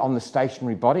measured on the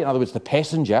stationary body. In other words, the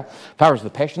passenger, as far as the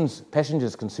passenger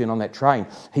is concerned on that train,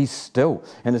 he's still.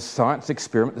 In this science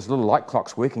experiment, this little light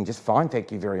clock's working just fine,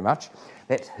 thank you very much.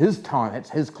 That's his time, that's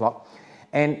his clock.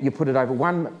 And you put it over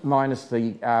 1 minus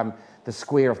the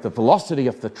square of the velocity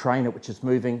of the train at which it's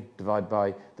moving, divided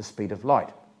by the speed of light.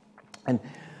 And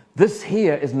this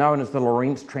here is known as the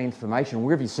Lorentz transformation.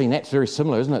 Where have you seen that? It's very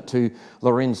similar, isn't it, to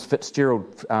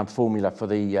Lorentz-Fitzgerald formula for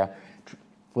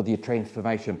the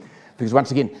transformation. Because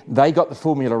once again, they got the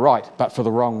formula right, but for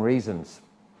the wrong reasons.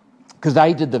 Because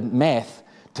they did the math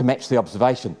to match the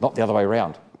observation, not the other way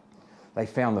around. They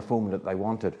found the formula that they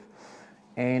wanted.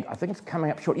 And I think it's coming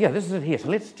up short. Yeah, this is it here. So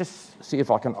let's just see if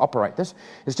I can operate this.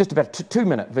 It's just about a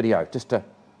 2-minute video, just to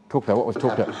talk about what we've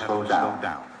talked about. Slow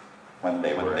down when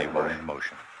they were in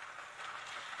motion.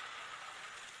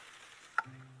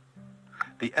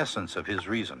 The essence of his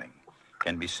reasoning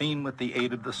can be seen with the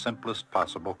aid of the simplest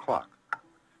possible clock.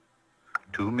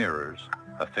 2 mirrors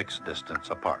a fixed distance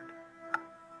apart,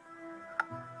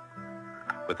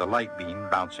 with a light beam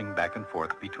bouncing back and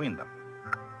forth between them.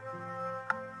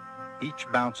 Each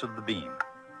bounce of the beam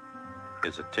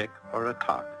is a tick or a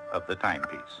tock of the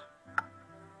timepiece.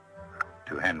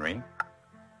 To Henry,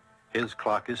 his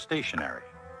clock is stationary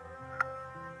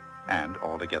and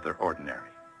altogether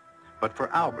ordinary. But for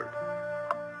Albert,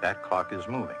 that clock is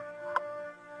moving.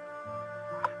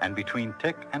 And between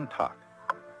tick and tock,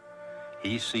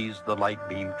 he sees the light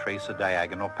beam trace a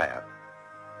diagonal path,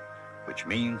 which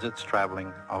means it's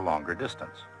traveling a longer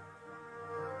distance.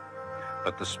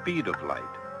 But the speed of light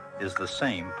is the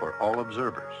same for all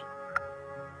observers,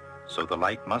 so the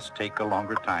light must take a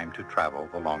longer time to travel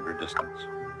the longer distance.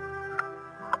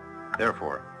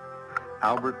 Therefore,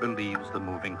 Albert believes the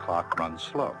moving clock runs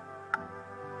slow.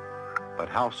 But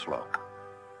how slow?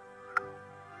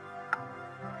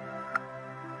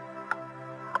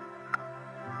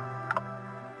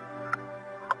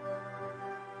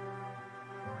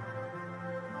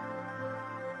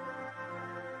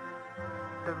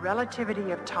 The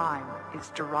relativity of time is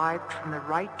derived from the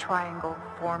right triangle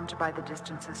formed by the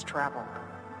distances traveled.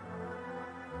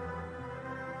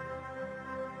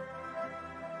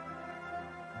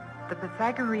 The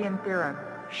Pythagorean theorem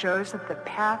shows that the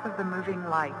path of the moving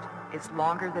light is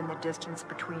longer than the distance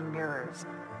between mirrors.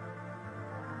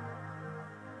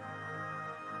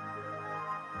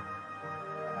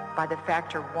 By the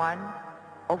factor 1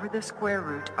 over the square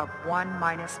root of 1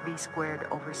 minus b squared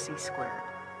over c squared.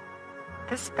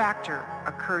 This factor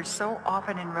occurs so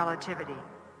often in relativity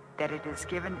that it is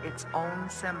given its own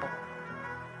symbol,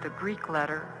 the Greek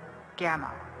letter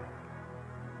gamma.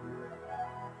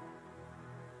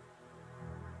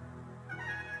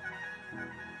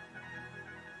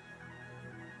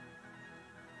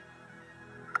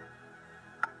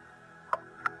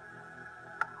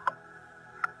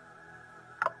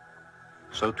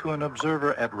 So to an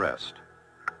observer at rest,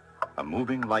 a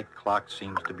moving light clock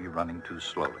seems to be running too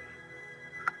slowly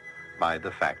by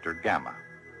the factor gamma.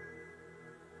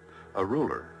 A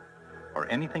ruler, or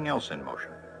anything else in motion,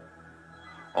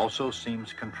 also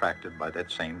seems contracted by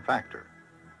that same factor.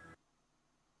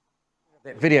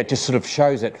 That video just sort of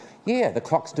shows it. Yeah, the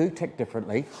clocks do tick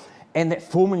differently. And that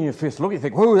formula, when you first look, you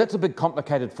think, whoa, that's a big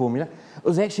complicated formula. It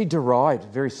was actually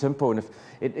derived, very simple. And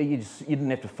if you didn't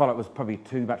have to follow, it was probably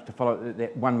too much to follow at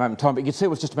that one moment in time. But you could see it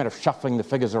was just a matter of shuffling the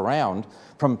figures around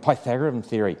from Pythagorean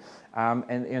theory.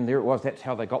 And there it was, that's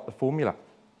how they got the formula.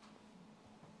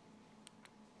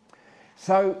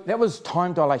 So that was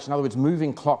time dilation. In other words,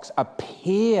 moving clocks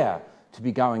appear to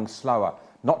be going slower,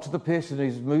 not to the person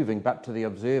who's moving, but to the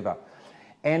observer.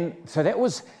 And so that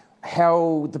was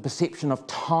how the perception of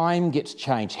time gets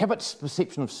changed. How about the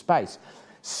perception of space?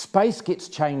 Space gets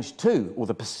changed too, or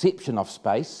the perception of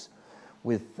space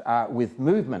with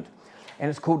movement. And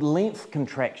it's called length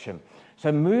contraction.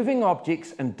 So moving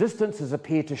objects and distances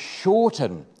appear to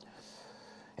shorten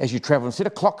as you travel. Instead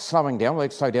of clocks slowing down, they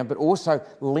slow down, but also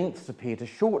lengths appear to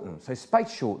shorten. So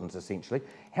space shortens essentially.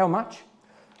 How much?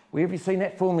 Where have you seen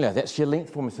that formula? That's your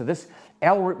length formula. So this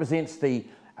L represents the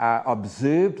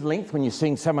observed length when you're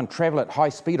seeing someone travel at high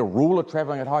speed, a ruler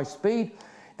traveling at high speed.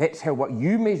 That's what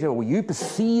you measure or you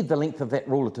perceive the length of that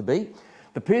ruler to be.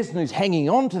 The person who's hanging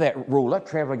on to that ruler,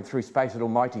 travelling through space at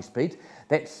almighty speeds,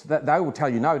 they will tell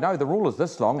you, no, the ruler's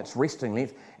this long, it's resting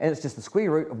length, and it's just the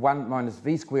square root of 1 minus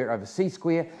v squared over c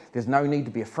squared. There's no need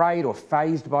to be afraid or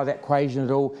phased by that equation at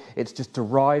all. It's just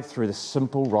derived through the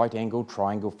simple right-angled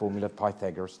triangle formula,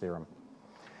 Pythagoras theorem.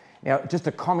 Now, just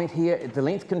a comment here, the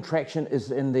length contraction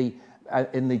is in the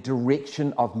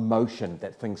direction of motion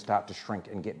that things start to shrink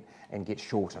and get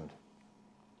shortened.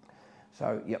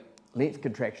 So, yep. Length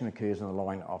contraction occurs in the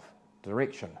line of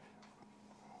direction.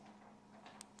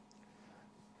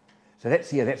 So that's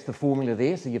the formula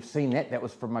there. So you've seen that. That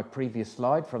was from my previous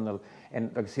slide. And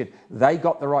like I said, they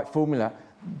got the right formula,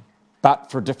 but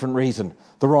for a different reason,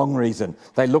 the wrong reason.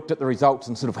 They looked at the results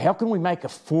and sort of, how can we make a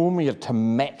formula to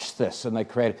match this? And they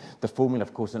created the formula,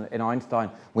 of course, and Einstein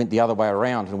went the other way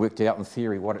around and worked out in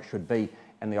theory what it should be,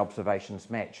 and the observations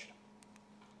matched.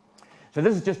 So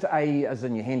this is just as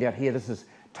in your handout here, this is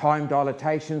time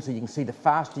dilatation, so you can see the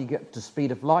faster you get to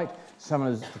speed of light,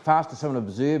 the faster someone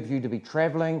observes you to be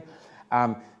travelling,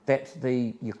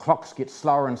 your clocks get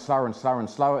slower and slower and slower and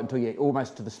slower until you're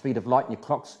almost to the speed of light and your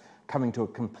clock's coming to a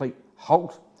complete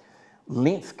halt.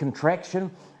 Length contraction,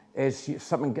 as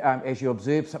you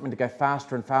observe something to go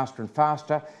faster and faster and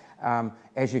faster,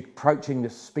 as you're approaching the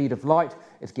speed of light,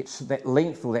 that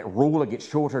length or that ruler gets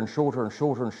shorter and shorter and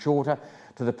shorter and shorter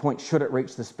to the point, should it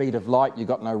reach the speed of light, you've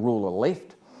got no ruler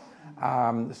left.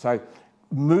 So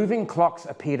moving clocks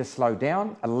appear to slow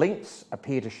down, lengths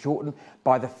appear to shorten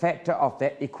by the factor of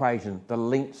that equation, the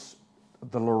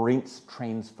Lorentz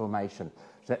transformation.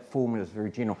 So that formula is very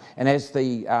general. And as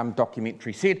the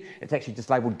documentary said, it's actually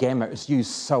just labelled gamma. It's used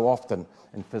so often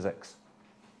in physics.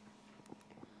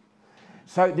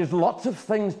 So there's lots of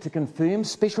things to confirm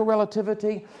special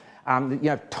relativity.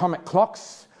 Atomic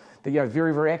clocks. They're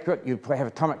very, very accurate. You have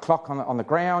atomic clock on the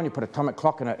ground. You put atomic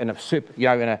clock in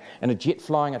a jet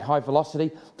flying at high velocity.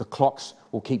 The clocks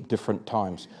will keep different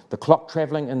times. The clock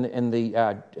travelling in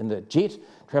the jet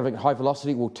travelling at high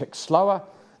velocity will tick slower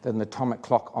than the atomic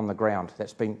clock on the ground.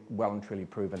 That's been well and truly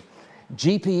proven.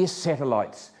 GPS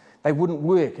satellites, they wouldn't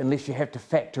work unless you have to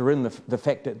factor in the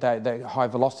fact that the high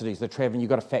velocities they're travelling.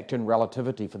 You've got to factor in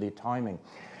relativity for their timing.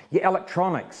 Your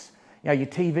electronics. Your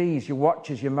TVs, your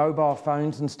watches, your mobile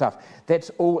phones and stuff, that's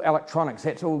all electronics,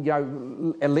 that's all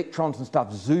electrons and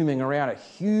stuff zooming around at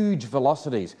huge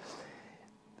velocities.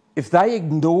 If they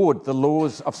ignored the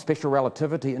laws of special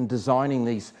relativity in designing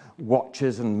these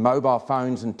watches and mobile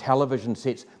phones and television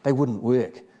sets, they wouldn't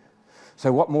work.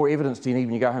 So what more evidence do you need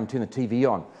when you go home and turn the TV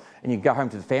on? And you go home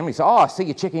to the family and say, oh, I see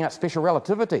you're checking out special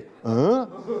relativity.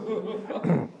 But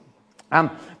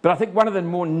I think one of the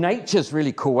more nature's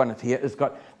really cool one here has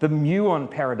got the muon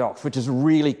paradox, which is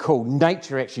really cool.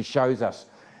 Nature actually shows us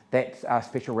that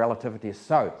special relativity is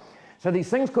so. So these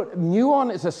things called,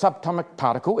 muon is a subatomic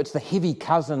particle. It's the heavy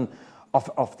cousin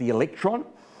of the electron.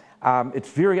 It's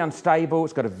very unstable.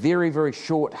 It's got a very, very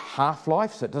short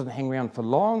half-life, so it doesn't hang around for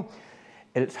long.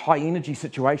 And it's high energy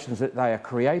situations that they are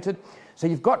created. So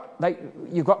you've got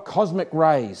cosmic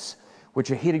rays, which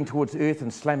are heading towards Earth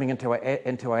and slamming into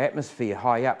our atmosphere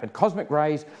high up. And cosmic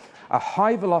rays are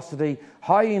high velocity,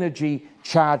 high energy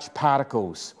charged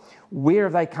particles. Where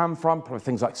have they come from? Probably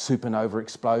things like supernova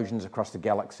explosions across the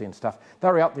galaxy and stuff.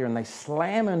 They're out there and they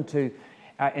slam into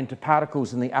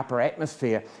particles in the upper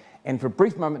atmosphere. And for a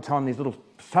brief moment in time, these little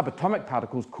subatomic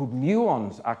particles called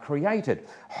muons are created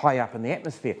high up in the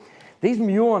atmosphere. These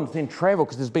muons then travel,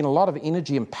 because there's been a lot of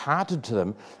energy imparted to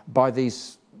them by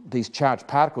these charged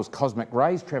particles, cosmic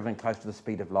rays travelling close to the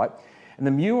speed of light. And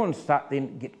the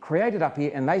muons get created up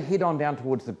here and they head on down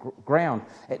towards the ground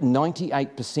at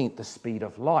 98% the speed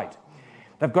of light.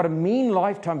 They've got a mean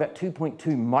lifetime about 2.2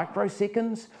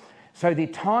 microseconds. So their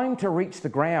time to reach the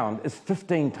ground is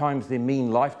 15 times their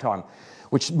mean lifetime,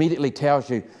 which immediately tells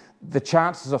you the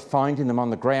chances of finding them on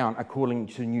the ground, according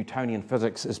to Newtonian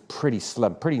physics, is pretty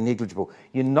slim, pretty negligible.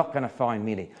 You're not going to find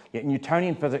many. Yet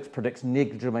Newtonian physics predicts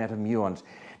negligible amount of muons.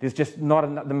 There's just not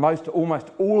enough, almost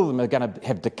all of them are going to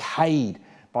have decayed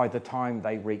by the time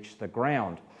they reach the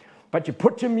ground. But you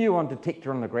put your muon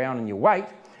detector on the ground and you wait,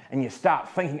 and you start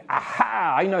thinking,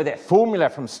 aha, I know that formula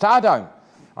from Stardome.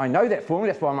 I know that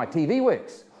formula, that's why my TV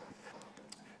works.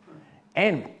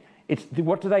 And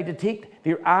what do they detect?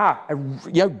 There are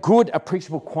good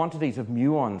appreciable quantities of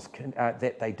muons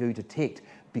that they do detect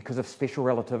because of special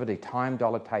relativity, time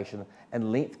dilatation,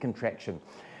 and length contraction.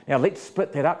 Now let's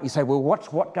split that up. You say, well, what's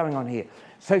going on here?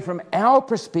 So from our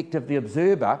perspective, the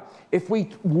observer, if we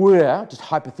were, just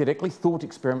hypothetically, thought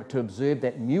experiment to observe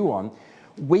that muon,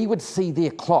 we would see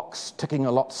their clocks ticking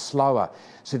a lot slower.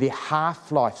 So their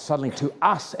half-life suddenly, to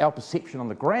us, our perception on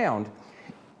the ground,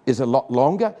 is a lot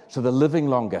longer, so they're living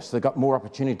longer, so they've got more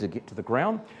opportunity to get to the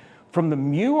ground. From the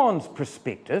muon's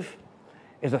perspective,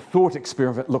 as a thought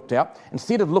experiment looked out,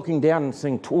 instead of looking down and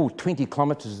seeing 20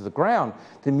 kilometres to the ground,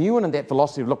 the muon and that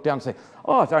velocity would look down and say,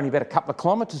 oh, it's only about a couple of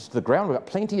kilometres to the ground, we've got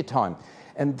plenty of time.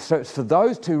 And so it's for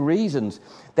those two reasons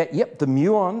that, yep, the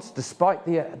muons, despite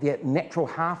their natural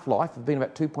half-life of being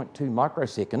about 2.2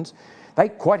 microseconds, they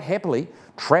quite happily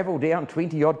travel down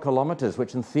 20-odd kilometres,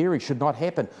 which in theory should not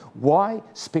happen. Why?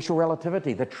 Special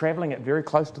relativity. They're travelling at very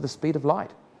close to the speed of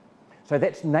light. So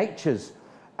that's nature's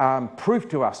proof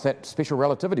to us, that special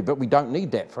relativity, but we don't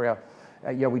need that for our,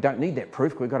 we don't need that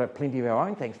proof. We've got plenty of our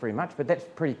own, thanks very much, but that's a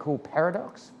pretty cool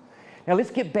paradox. Now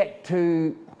let's get back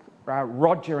to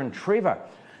Roger and Trevor.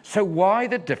 So why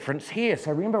the difference here?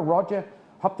 So remember, Roger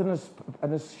hopped in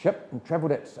his ship and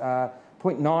travelled at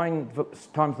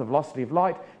 0.9 times the velocity of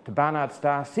light to Barnard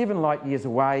star, 7 light years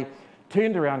away,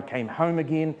 turned around, came home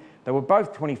again. They were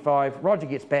both 25. Roger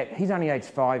gets back. He's only aged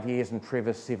 5 years and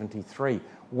Trevor's 73.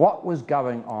 What was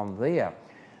going on there?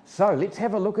 So let's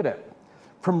have a look at it.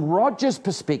 From Roger's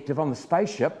perspective on the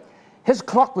spaceship, his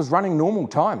clock was running normal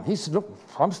time. He said, look,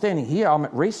 I'm standing here, I'm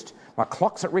at rest. My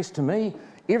clock's at rest to me.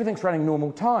 Everything's running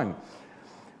normal time.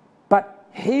 But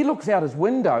he looks out his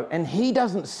window and he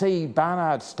doesn't see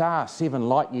Barnard star 7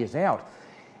 light years out.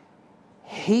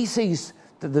 He sees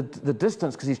the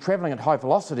distance because he's travelling at high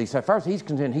velocity. So far as he's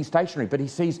concerned, he's stationary, but he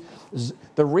sees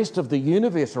the rest of the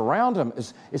universe around him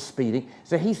is speeding.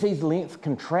 So he sees length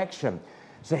contraction.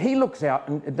 So he looks out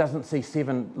and it doesn't see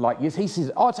 7 light years. He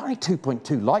says, oh, it's only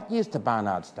 2.2 light years to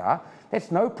Barnard star.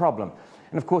 That's no problem.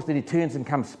 And of course, then he turns and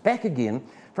comes back again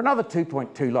for another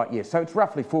 2.2 light years. So it's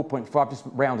roughly 4.5, just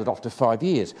rounded off to 5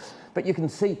 years. But you can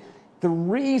see the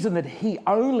reason that he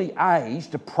only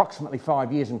aged approximately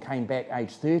 5 years and came back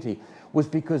age 30 was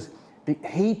because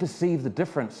he perceived the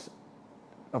difference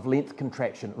of length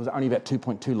contraction. It was only about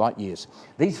 2.2 light years.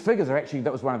 These figures are actually,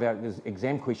 that was one of our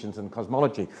exam questions in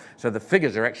cosmology. So the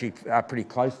figures are actually pretty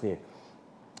close there.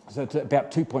 So it's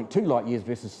about 2.2 light years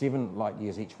versus 7 light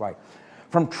years each way.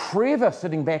 From Trevor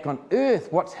sitting back on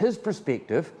Earth, what's his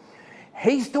perspective?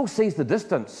 He still sees the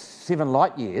distance, 7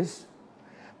 light years,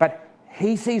 but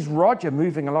he sees Roger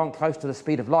moving along close to the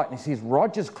speed of light, and he sees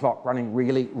Roger's clock running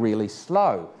really, really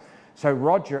slow. So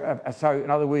in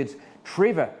other words,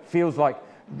 Trevor feels like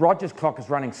Roger's clock is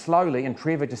running slowly, and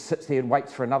Trevor just sits there and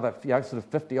waits for another, sort of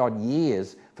 50-odd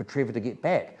years for Trevor to get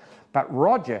back. But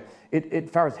Roger, as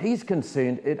far as he's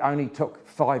concerned, it only took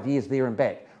 5 years there and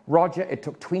back. Roger, it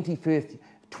took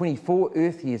 24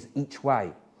 Earth years each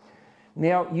way.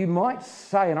 Now, you might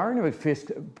say, and I remember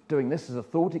first doing this as a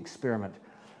thought experiment,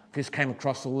 first came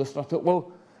across all this, and I thought,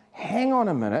 well, hang on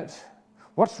a minute,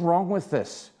 what's wrong with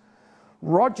this?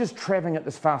 Roger's travelling at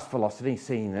this fast velocity,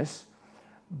 seeing this,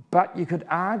 but you could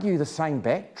argue the same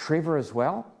back, Trevor as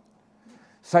well.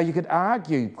 So you could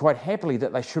argue quite happily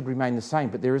that they should remain the same,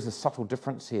 but there is a subtle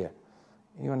difference here.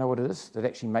 Anyone know what it is that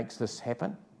actually makes this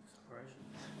happen?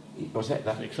 What's that?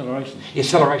 The acceleration.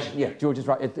 Acceleration, yeah, George is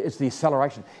right. It's the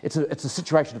acceleration. It's a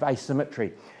situation of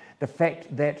asymmetry. The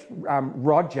fact that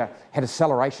Roger had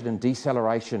acceleration and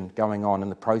deceleration going on in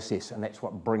the process, and that's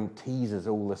what teases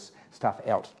all this stuff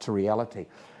out to reality.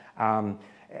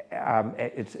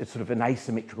 It's sort of an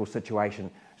asymmetrical situation.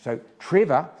 So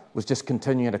Trevor was just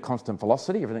continuing at a constant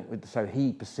velocity, so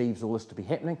he perceives all this to be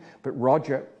happening, but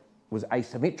Roger was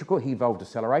asymmetrical. He evolved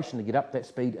acceleration to get up that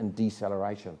speed and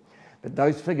deceleration. But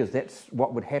those figures, that's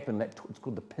what would happen. It's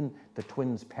called the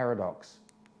twins paradox.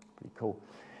 Pretty cool.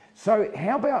 So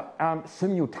how about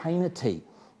simultaneity?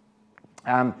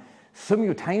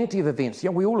 Simultaneity of events.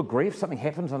 We all agree if something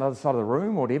happens on the other side of the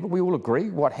room or whatever, we all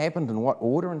agree what happened and what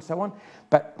order and so on.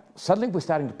 But suddenly we're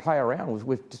starting to play around.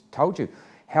 We've just told you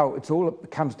how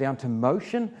it comes down to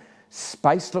motion.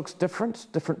 Space looks different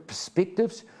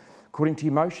perspectives. According to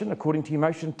your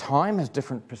motion, time has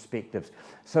different perspectives.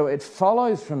 So it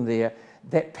follows from there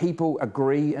that people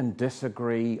agree and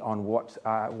disagree on what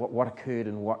occurred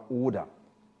in what order.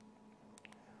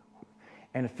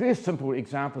 And the first simple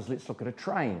example is, let's look at a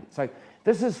train. So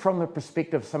this is from the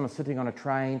perspective of someone sitting on a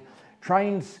train.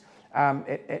 Trains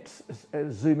it's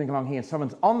zooming along here, and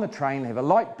someone's on the train, they have a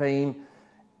light beam,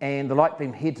 and the light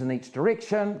beam heads in each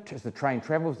direction. As the train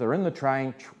travels, they're in the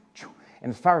train,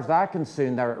 and as far as they're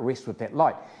concerned, they're at rest with that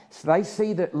light. So they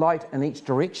see that light in each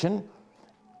direction,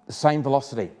 the same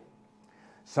velocity.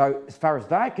 So as far as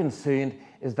they're concerned,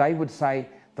 is they would say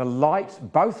the light,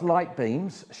 both light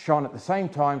beams shone at the same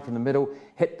time from the middle,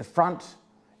 hit the front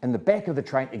and the back of the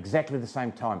train exactly the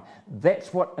same time.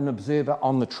 That's what an observer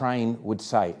on the train would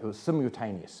say. It was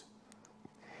simultaneous.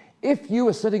 If you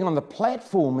were sitting on the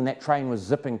platform and that train was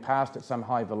zipping past at some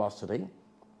high velocity,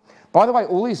 by the way,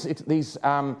 all these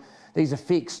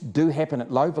effects do happen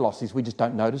at low velocities, we just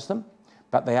don't notice them,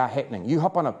 but they are happening. You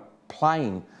hop on a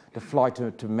plane to fly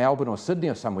to Melbourne or Sydney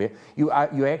or somewhere, you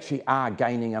actually are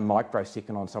gaining a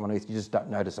microsecond on someone Earth, you just don't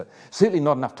notice it. Certainly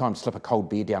not enough time to slip a cold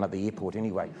beer down at the airport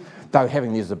anyway, though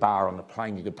having there's a bar on the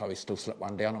plane, you could probably still slip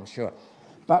one down, I'm sure.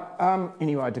 But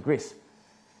anyway, I digress.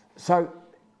 So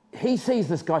he sees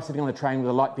this guy sitting on the train with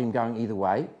a light beam going either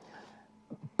way,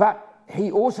 but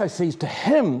he also sees to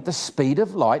him the speed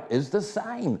of light is the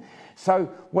same. So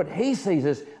what he sees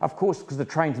is, of course, because the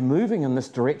train's moving in this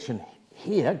direction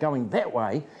here, going that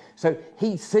way, so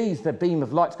he sees the beam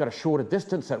of light's got a shorter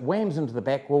distance, so it whams into the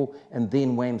back wall and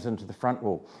then whams into the front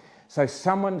wall. So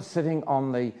someone sitting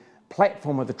on the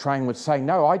platform of the train would say,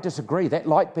 no, I disagree, that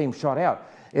light beam shot out.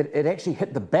 It actually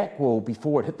hit the back wall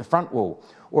before it hit the front wall.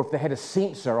 Or if they had a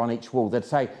sensor on each wall, they'd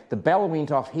say the bell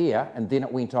went off here and then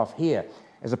it went off here,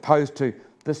 as opposed to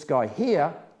this guy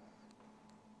here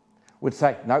would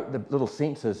say, no, the little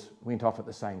sensors went off at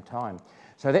the same time.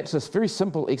 So that's this very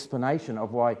simple explanation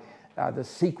of why the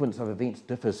sequence of events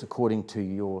differs according to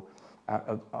your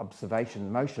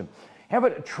observation motion. How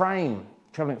about a train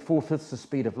travelling at 4/5 the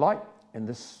speed of light in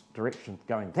this direction,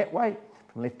 going that way,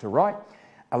 from left to right?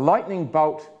 A lightning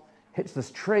bolt hits this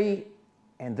tree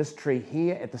and this tree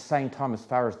here at the same time as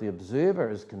far as the observer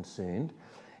is concerned.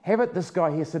 How about this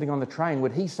guy here sitting on the train?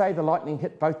 Would he say the lightning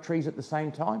hit both trees at the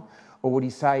same time? Or would he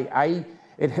say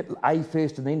it hit A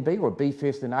first and then B, or B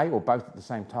first and A, or both at the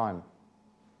same time?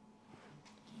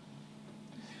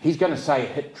 He's going to say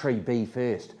it hit tree B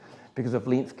first because of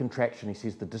length contraction. He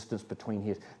says the distance between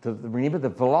here. Remember the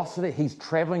velocity, he's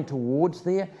travelling towards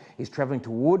there, he's travelling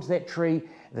towards that tree.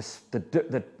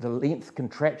 The length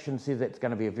contraction says that's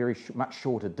going to be a very much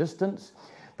shorter distance.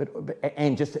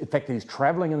 And just the fact that he's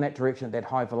travelling in that direction at that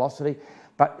high velocity,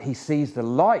 but he sees the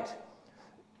light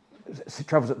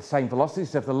travels at the same velocity.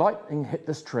 So if the lightning hit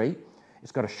this tree,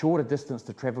 it's got a shorter distance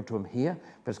to travel to him here,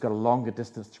 but it's got a longer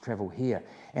distance to travel here.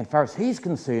 And as far as he's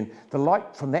concerned, the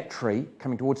light from that tree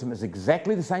coming towards him is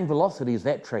exactly the same velocity as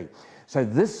that tree. So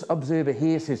this observer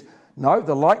here says, no,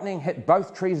 the lightning hit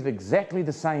both trees at exactly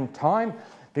the same time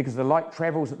because the light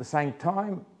travels at the same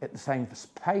time, at the same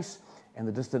pace, and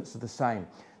the distance is the same.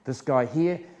 This guy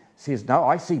here says, no,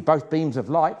 I see both beams of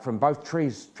light from both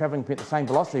trees travelling at the same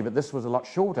velocity, but this was a lot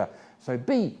shorter. So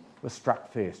B was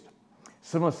struck first.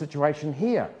 Similar situation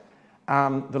here,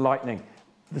 the lightning.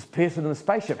 This person in the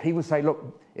spaceship, he would say,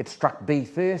 look, it struck B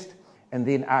first and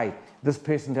then A. This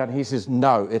person down here says,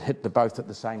 no, it hit the both at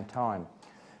the same time.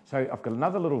 So I've got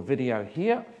another little video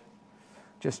here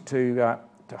just to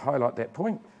highlight that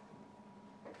point.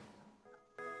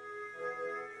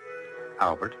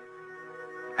 Albert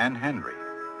and Henry,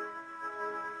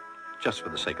 just for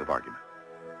the sake of argument.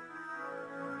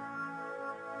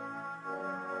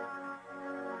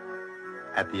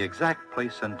 At the exact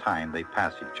place and time they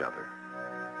pass each other,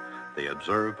 they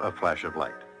observe a flash of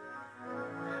light.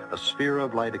 A sphere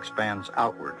of light expands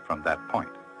outward from that point.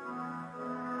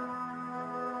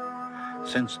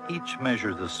 Since each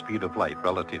measures the speed of light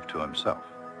relative to himself,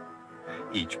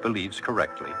 each believes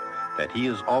correctly that he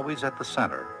is always at the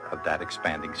center of that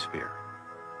expanding sphere,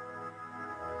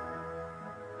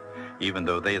 even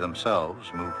though they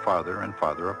themselves move farther and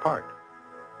farther apart.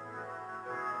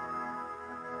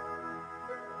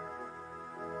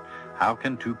 How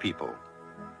can two people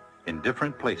in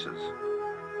different places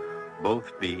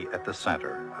both be at the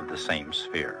center of the same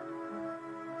sphere?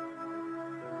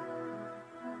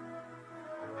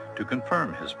 To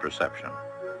confirm his perception,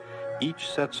 each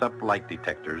sets up light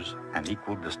detectors an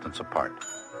equal distance apart.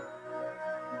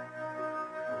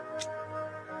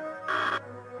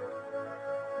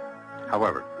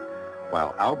 However,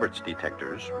 while Albert's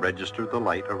detectors register the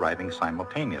light arriving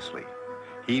simultaneously,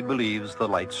 he believes the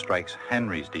light strikes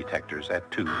Henry's detectors at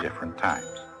two different times.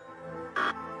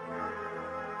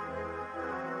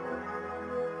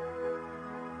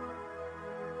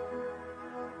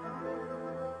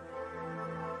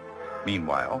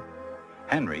 Meanwhile,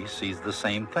 Henry sees the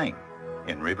same thing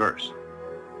in reverse.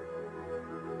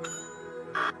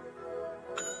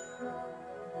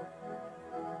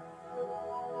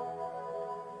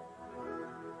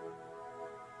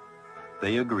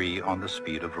 they agree on the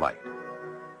speed of light.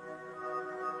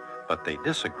 But they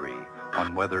disagree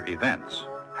on whether events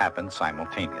happen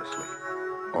simultaneously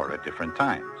or at different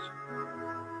times.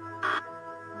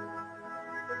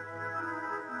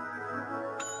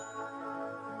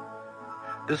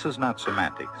 This is not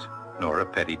semantics, nor a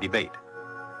petty debate.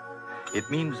 It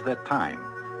means that time,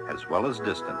 as well as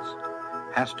distance,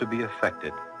 has to be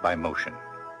affected by motion.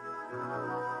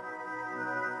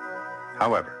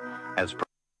 However, as a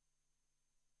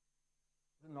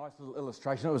nice little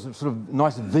illustration. It was a sort of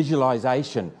nice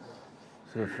visualization,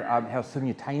 sort of how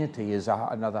simultaneity is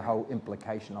another whole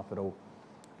implication of it all.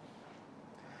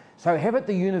 So have at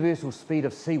the universal speed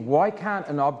of c, why can't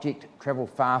an object travel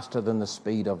faster than the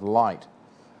speed of light?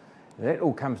 That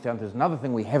all comes down to, there's another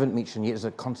thing we haven't mentioned yet, is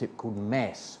a concept called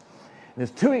mass. And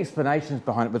there's two explanations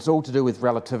behind it, but it's all to do with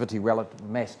relativity, relative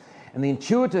mass. And the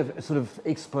intuitive sort of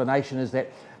explanation is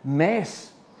that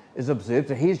mass is observed.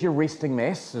 So here's your resting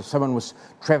mass. So someone was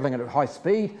traveling at a high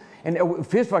speed. And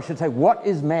first of all, I should say, what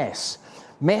is mass?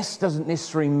 Mass doesn't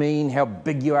necessarily mean how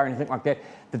big you are or anything like that.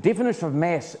 The definition of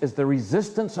mass is the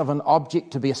resistance of an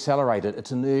object to be accelerated.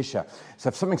 It's inertia. So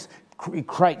if something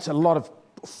creates a lot of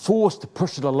force to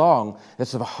push it along,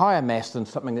 that's of a higher mass than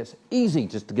something that's easy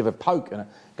just to give a poke and it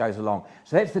goes along.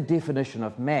 So that's the definition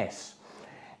of mass.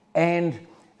 And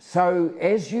so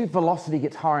as your velocity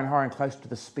gets higher and higher and close to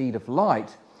the speed of light,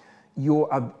 your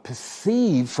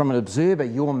perceived from an observer,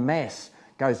 your mass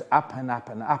goes up and up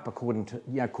and up according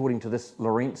to this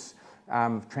Lorentz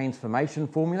transformation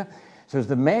formula. So as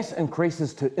the mass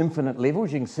increases to infinite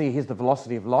levels, you can see here's the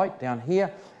velocity of light down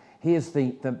here. Here's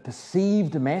the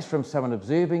perceived mass from someone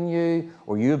observing you,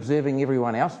 or you observing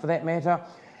everyone else for that matter.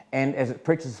 And as it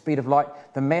approaches the speed of light,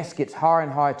 the mass gets higher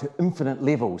and higher to infinite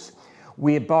levels,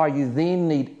 whereby you then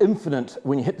need infinite,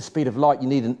 when you hit the speed of light, you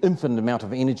need an infinite amount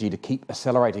of energy to keep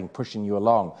accelerating, pushing you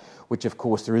along, which of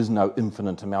course there is no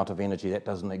infinite amount of energy, that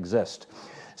doesn't exist.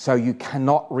 So you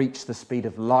cannot reach the speed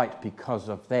of light because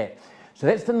of that. So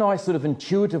that's the nice sort of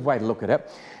intuitive way to look at it.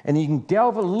 And you can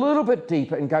delve a little bit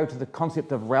deeper and go to the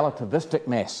concept of relativistic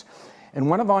mass. And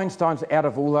one of Einstein's, out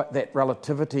of all that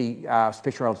relativity,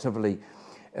 special relativity,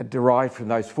 derived from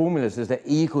those formulas is that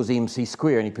E equals mc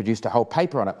squared, and he produced a whole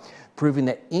paper on it, proving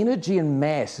that energy and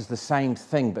mass is the same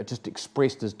thing, but just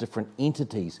expressed as different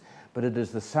entities, but it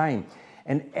is the same.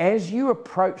 And as you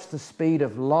approach the speed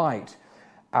of light,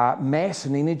 mass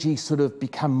and energy sort of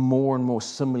become more and more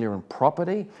similar in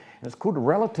property. And it's called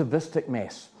relativistic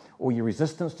mass, or your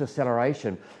resistance to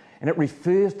acceleration. And it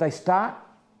refers, they start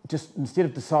just, instead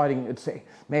of deciding it's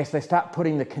mass, they start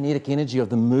putting the kinetic energy of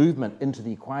the movement into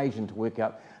the equation to work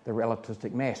out the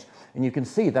relativistic mass. And you can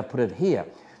see they put it here.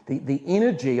 The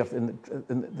energy of in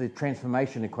the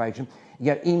transformation equation, you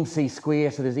get mc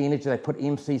squared, so there's energy, they put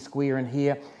mc squared in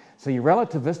here. So your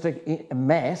relativistic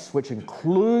mass, which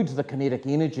includes the kinetic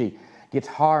energy, gets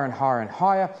higher and higher and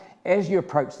higher. As you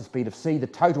approach the speed of c, the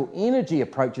total energy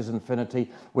approaches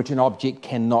infinity, which an object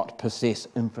cannot possess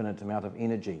infinite amount of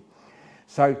energy.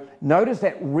 So notice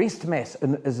that rest mass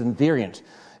is invariant.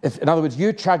 If, in other words,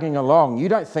 you're chugging along, you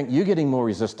don't think you're getting more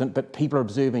resistant, but people are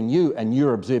observing you and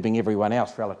you're observing everyone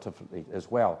else relatively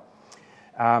as well.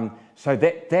 So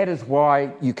that is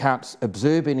why you can't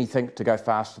observe anything to go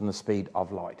faster than the speed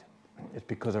of light. It's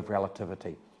because of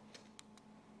relativity.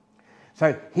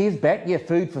 So here's back,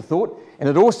 food for thought. And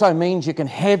it also means you can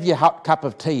have your cup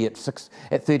of tea at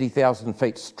 30,000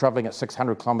 feet, travelling at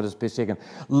 600 kilometres per second.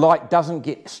 Light doesn't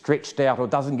get stretched out or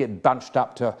doesn't get bunched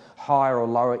up to higher or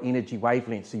lower energy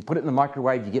wavelengths. So you put it in the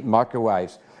microwave, you get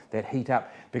microwaves that heat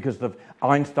up, because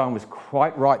Einstein was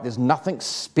quite right. There's nothing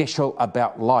special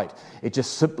about light. It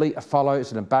just simply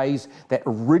follows and obeys that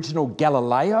original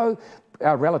Galileo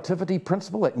relativity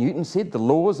principle that Newton said. The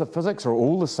laws of physics are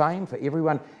all the same for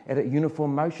everyone at a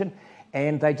uniform motion,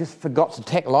 and they just forgot to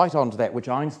tack light onto that, which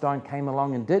Einstein came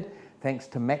along and did, thanks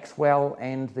to Maxwell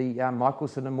and the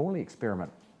Michelson and Morley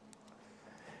experiment.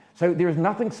 So there is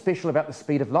nothing special about the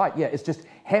speed of light. It just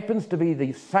happens to be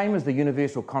the same as the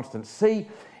universal constant c,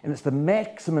 and it's the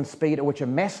maximum speed at which a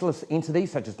massless entity,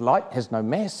 such as light, has no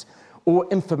mass, or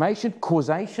information,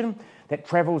 causation, that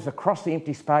travels across the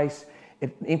empty space.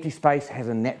 Empty space has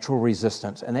a natural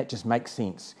resistance, and that just makes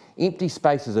sense. Empty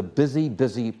space is a busy,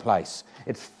 busy place.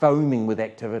 It's foaming with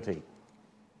activity.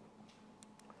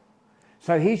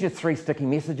 So here's your 3 sticky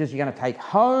messages you're going to take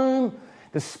home.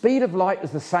 The speed of light is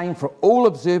the same for all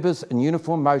observers in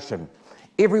uniform motion.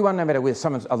 Everyone, no matter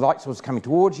whether a light source is coming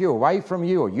towards you, away from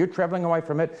you, or you're travelling away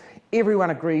from it, everyone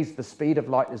agrees the speed of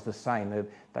light is the same.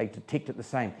 They detect it the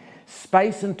same.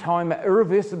 Space and time are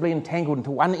irreversibly entangled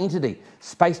into one entity,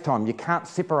 space-time. You can't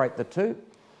separate the two.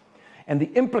 And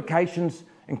the implications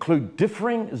include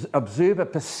differing observer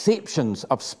perceptions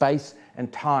of space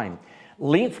and time.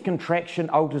 Length contraction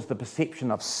alters the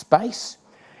perception of space,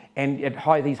 and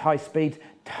at these high speeds,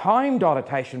 time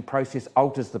dilatation process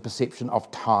alters the perception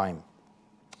of time.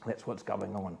 That's what's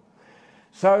going on.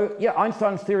 So, yeah,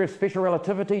 Einstein's theory of special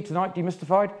relativity tonight,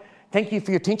 demystified. Thank you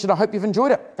for your attention. I hope you've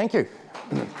enjoyed it. Thank you.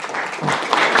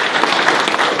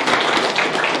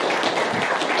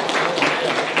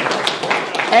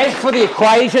 As for the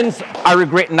equations, I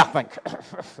regret nothing.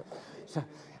 So,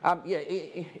 yeah,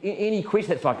 any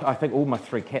questions? Like, I think all my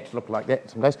 3 cats look like that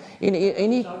some days.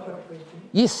 Any?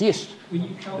 Yes, yes. When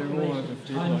you calculate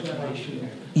time dilation,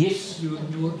 yes, your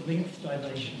length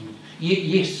dilation.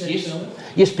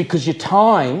 Yes, because your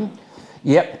time,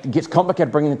 it gets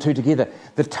complicated bringing the two together.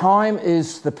 The time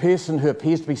is the person who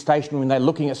appears to be stationary when they're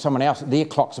looking at someone else, their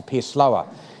clocks appear slower,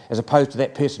 as opposed to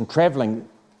that person travelling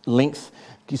length.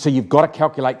 So you've got to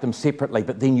calculate them separately,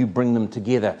 but then you bring them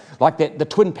together. Like that, the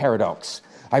twin paradox,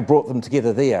 I brought them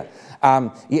together there.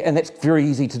 And that's very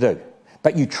easy to do.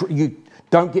 But you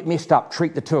don't get messed up,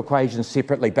 treat the 2 equations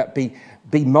separately, but be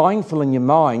mindful in your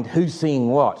mind who's seeing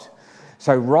what.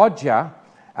 So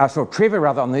Trevor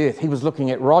on the Earth, he was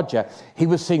looking at Roger. He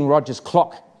was seeing Roger's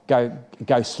clock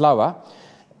go slower.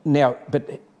 Now,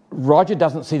 but Roger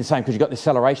doesn't see the same because you've got the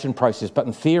acceleration process, but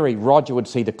in theory, Roger would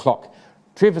see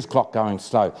Trevor's clock going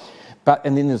slow.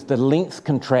 And then there's the length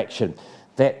contraction.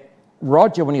 That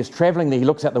Roger, when he was travelling there, he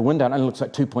looks out the window and it only looks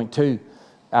like 2.2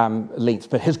 lengths,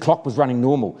 but his clock was running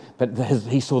normal, but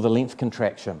he saw the length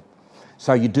contraction.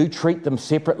 So you do treat them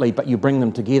separately, but you bring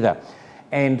them together.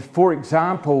 And for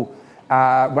example,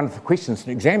 one of the questions in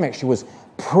the exam actually was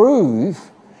prove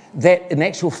that in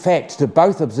actual fact to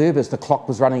both observers the clock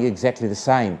was running exactly the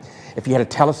same. If you had a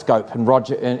telescope and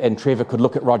Roger and Trevor could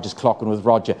look at Roger's clock, and with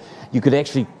Roger you could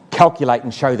actually calculate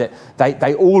and show that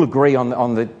they all agree on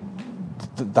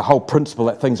the whole principle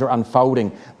that things are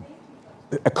unfolding,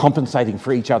 compensating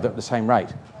for each other at the same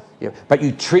rate. Yeah. But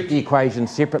you treat the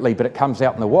equations separately, but it comes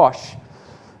out in the wash.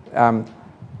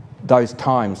 Those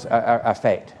times are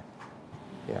fact.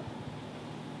 Yeah.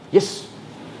 Yes?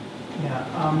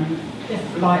 Yeah,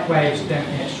 if light waves don't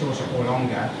get shorter or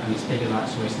longer and the speed of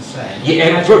light's always the same...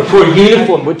 Yeah, and for a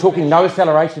uniform, we're talking no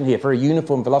acceleration here, for a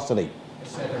uniform velocity.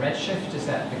 So the redshift, is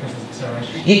that because of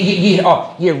acceleration?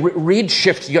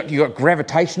 Redshift, you got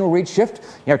gravitational redshift,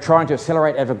 trying to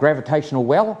accelerate out of a gravitational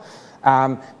well,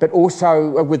 but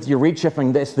also with your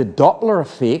redshifting, that's the Doppler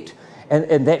effect,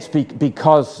 and that's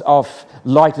because of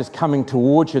light is coming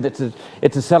towards you, it's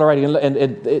accelerating,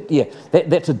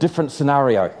 that's a different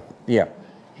scenario. Yeah,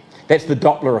 that's the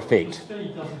Doppler effect. The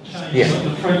speed doesn't change, but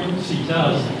the frequency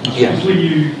does. Yeah. Because when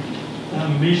you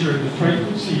measure the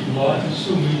frequency of light, you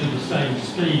still measure the same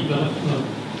speed, but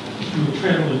if you were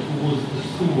travelling towards the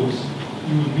source,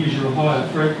 you would measure a higher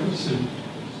frequency.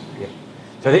 Yeah.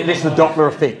 So that's the Doppler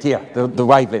effect. Yeah, the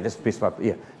wavelength. That's the best way.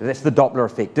 Yeah, that's the Doppler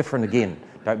effect. Different again.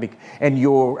 And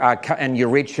your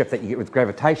redshift that you get with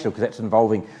gravitational, because that's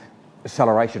involving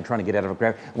acceleration, trying to get out of a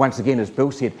gravity. Once again, as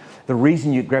Bill said, the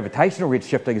reason you get gravitational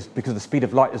redshifting is because the speed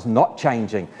of light is not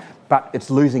changing, but it's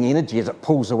losing energy as it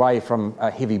pulls away from a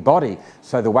heavy body,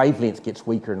 so the wavelength gets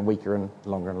weaker and weaker and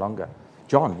longer.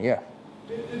 John, yeah.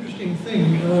 Interesting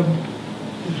thing.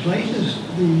 Latest,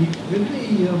 I've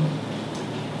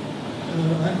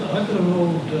got an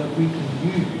old weekly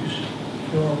news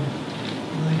from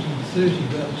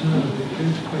 1930, about the time of the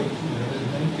earthquake in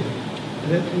Lancashire. In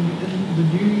the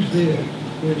news there,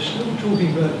 we're still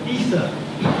talking about ether.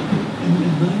 In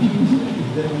 1930,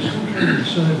 they were still trying to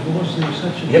decide, was there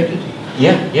such an entity?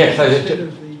 Yeah. So,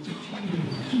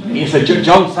 So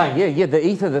John's saying, the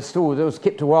ether that was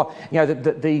kept a while.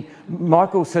 The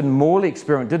Michelson-Morley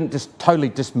experiment didn't just totally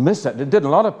dismiss it. It did a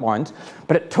lot of ones,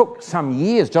 but it took some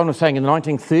years. John was saying in the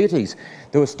 1930s,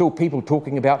 there were still people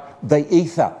talking about the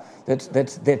ether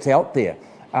that's out there.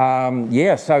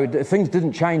 So things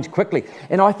didn't change quickly.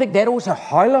 And I think that also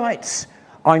highlights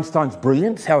Einstein's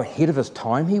brilliance, how ahead of his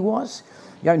time he was.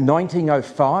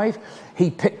 1905,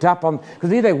 he picked up on, because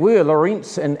there they were,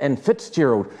 Lorentz and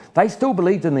Fitzgerald, they still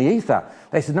believed in the ether.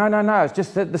 They said, no, it's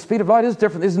just that the speed of light is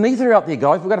different. There's an ether out there,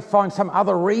 guys. We've got to find some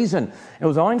other reason. It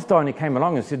was Einstein who came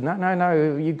along and said,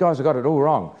 no, you guys have got it all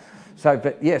wrong. So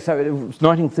it was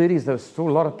 1930s, there was still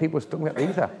a lot of people talking about the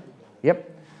ether.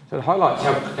 Yep. So it highlights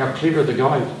how clever the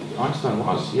guy Einstein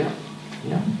was, yeah.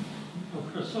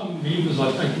 Well, some members,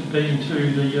 I think, have been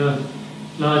to the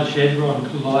Large Hadron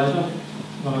Collider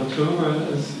on a tour.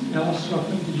 As Alistair, I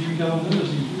think, did you go on there?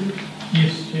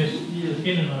 Yes.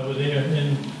 Ken and I were there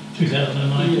in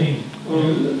 2019. Yeah.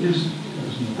 Well,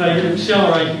 they're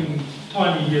accelerating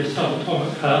tiny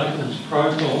subatomic particles,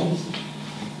 protons,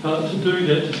 But to do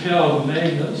that, to power the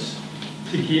magnets,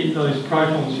 to get those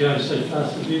protons going so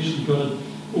fast, they've usually got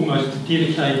almost a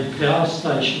dedicated power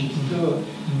station to do it.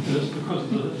 And it's because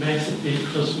of the mass effect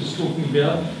Chris was talking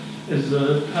about. As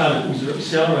the particles are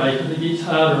accelerated, it gets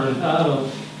harder and harder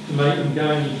to make them go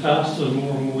any faster,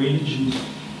 more and more energy.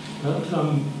 But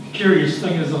the curious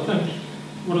thing is, I think,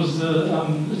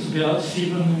 it's about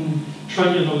 7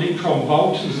 trillion electron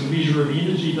volts is the measure of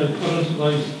energy they put into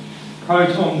those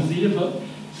protons there, but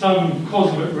some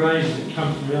cosmic rays that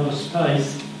come from outer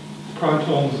space,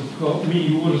 protons have got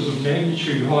many orders of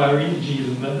magnitude higher energy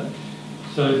than that.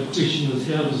 So the question is,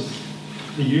 how does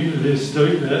the universe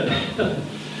do that?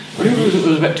 It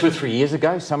was about 2 or 3 years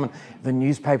ago, the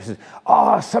newspaper said,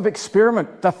 oh,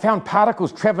 sub-experiment, they found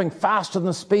particles travelling faster than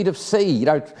the speed of C,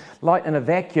 light in a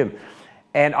vacuum.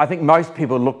 And I think most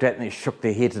people looked at it and they shook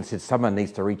their heads and said, someone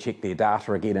needs to recheck their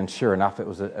data again, and sure enough, it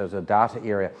was a data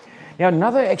area. Now,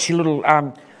 another actually little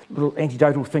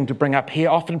anecdotal thing to bring up here,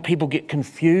 often people get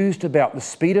confused about the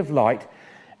speed of light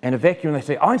and a vacuum. They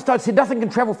say, Einstein said nothing can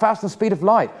travel faster than the speed of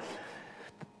light.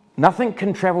 Nothing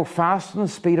can travel faster than the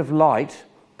speed of light.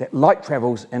 That light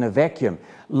travels in a vacuum.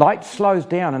 Light slows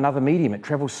down in other medium. It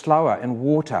travels slower in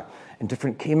water and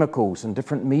different chemicals and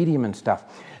different medium and stuff.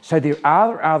 So there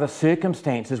are other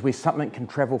circumstances where something can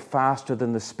travel faster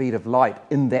than the speed of light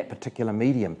in that particular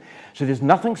medium. So there's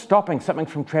nothing stopping something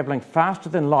from traveling faster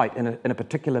than light in a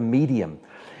particular medium.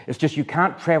 It's just you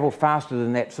can't travel faster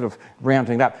than that, sort of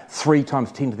rounding it up, 3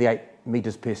 times 10 to the 8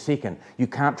 meters per second. You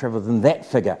can't travel than that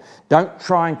figure. Don't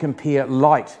try and compare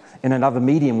light in another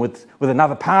medium with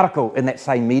another particle in that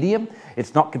same medium.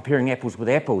 It's not comparing apples with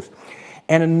apples.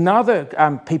 And another,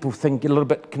 people get a little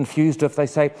bit confused if they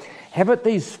say, how about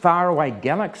these faraway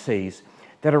galaxies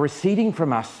that are receding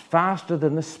from us faster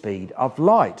than the speed of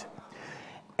light?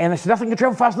 And they say, nothing can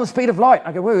travel faster than the speed of light.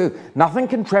 I go, whoa, nothing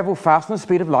can travel faster than the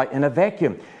speed of light in a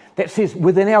vacuum. That says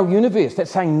within our universe.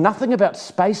 That's saying nothing about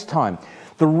space-time.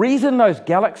 The reason those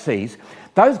galaxies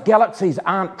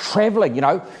aren't travelling,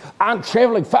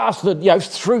 faster than,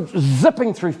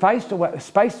 zipping through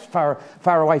space far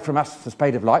away from us, the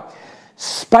speed of light.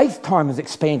 Space-time is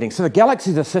expanding. So the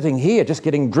galaxies are sitting here just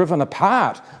getting driven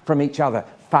apart from each other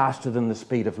faster than the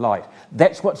speed of light.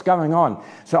 That's what's going on.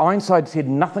 So Einstein said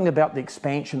nothing about the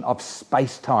expansion of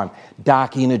space-time,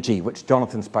 dark energy, which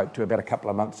Jonathan spoke to about a couple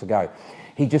of months ago.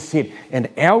 He just said, in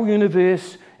our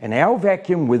universe, in our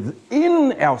vacuum,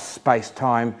 within our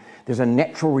space-time, there's a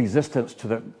natural resistance to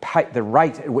the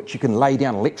rate at which you can lay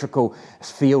down electrical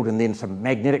field and then some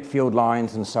magnetic field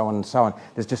lines and so on and so on.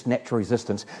 There's just natural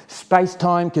resistance.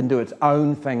 Space-time can do its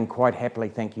own thing quite happily,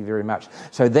 thank you very much.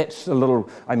 So that's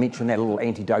I mentioned that little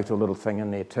anecdotal little thing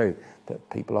in there too that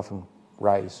people often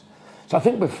raise. So I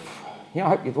think I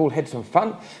hope you've all had some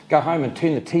fun. Go home and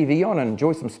turn the TV on and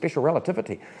enjoy some special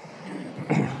relativity.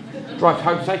 Drive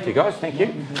home safely, guys. Thank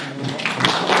you.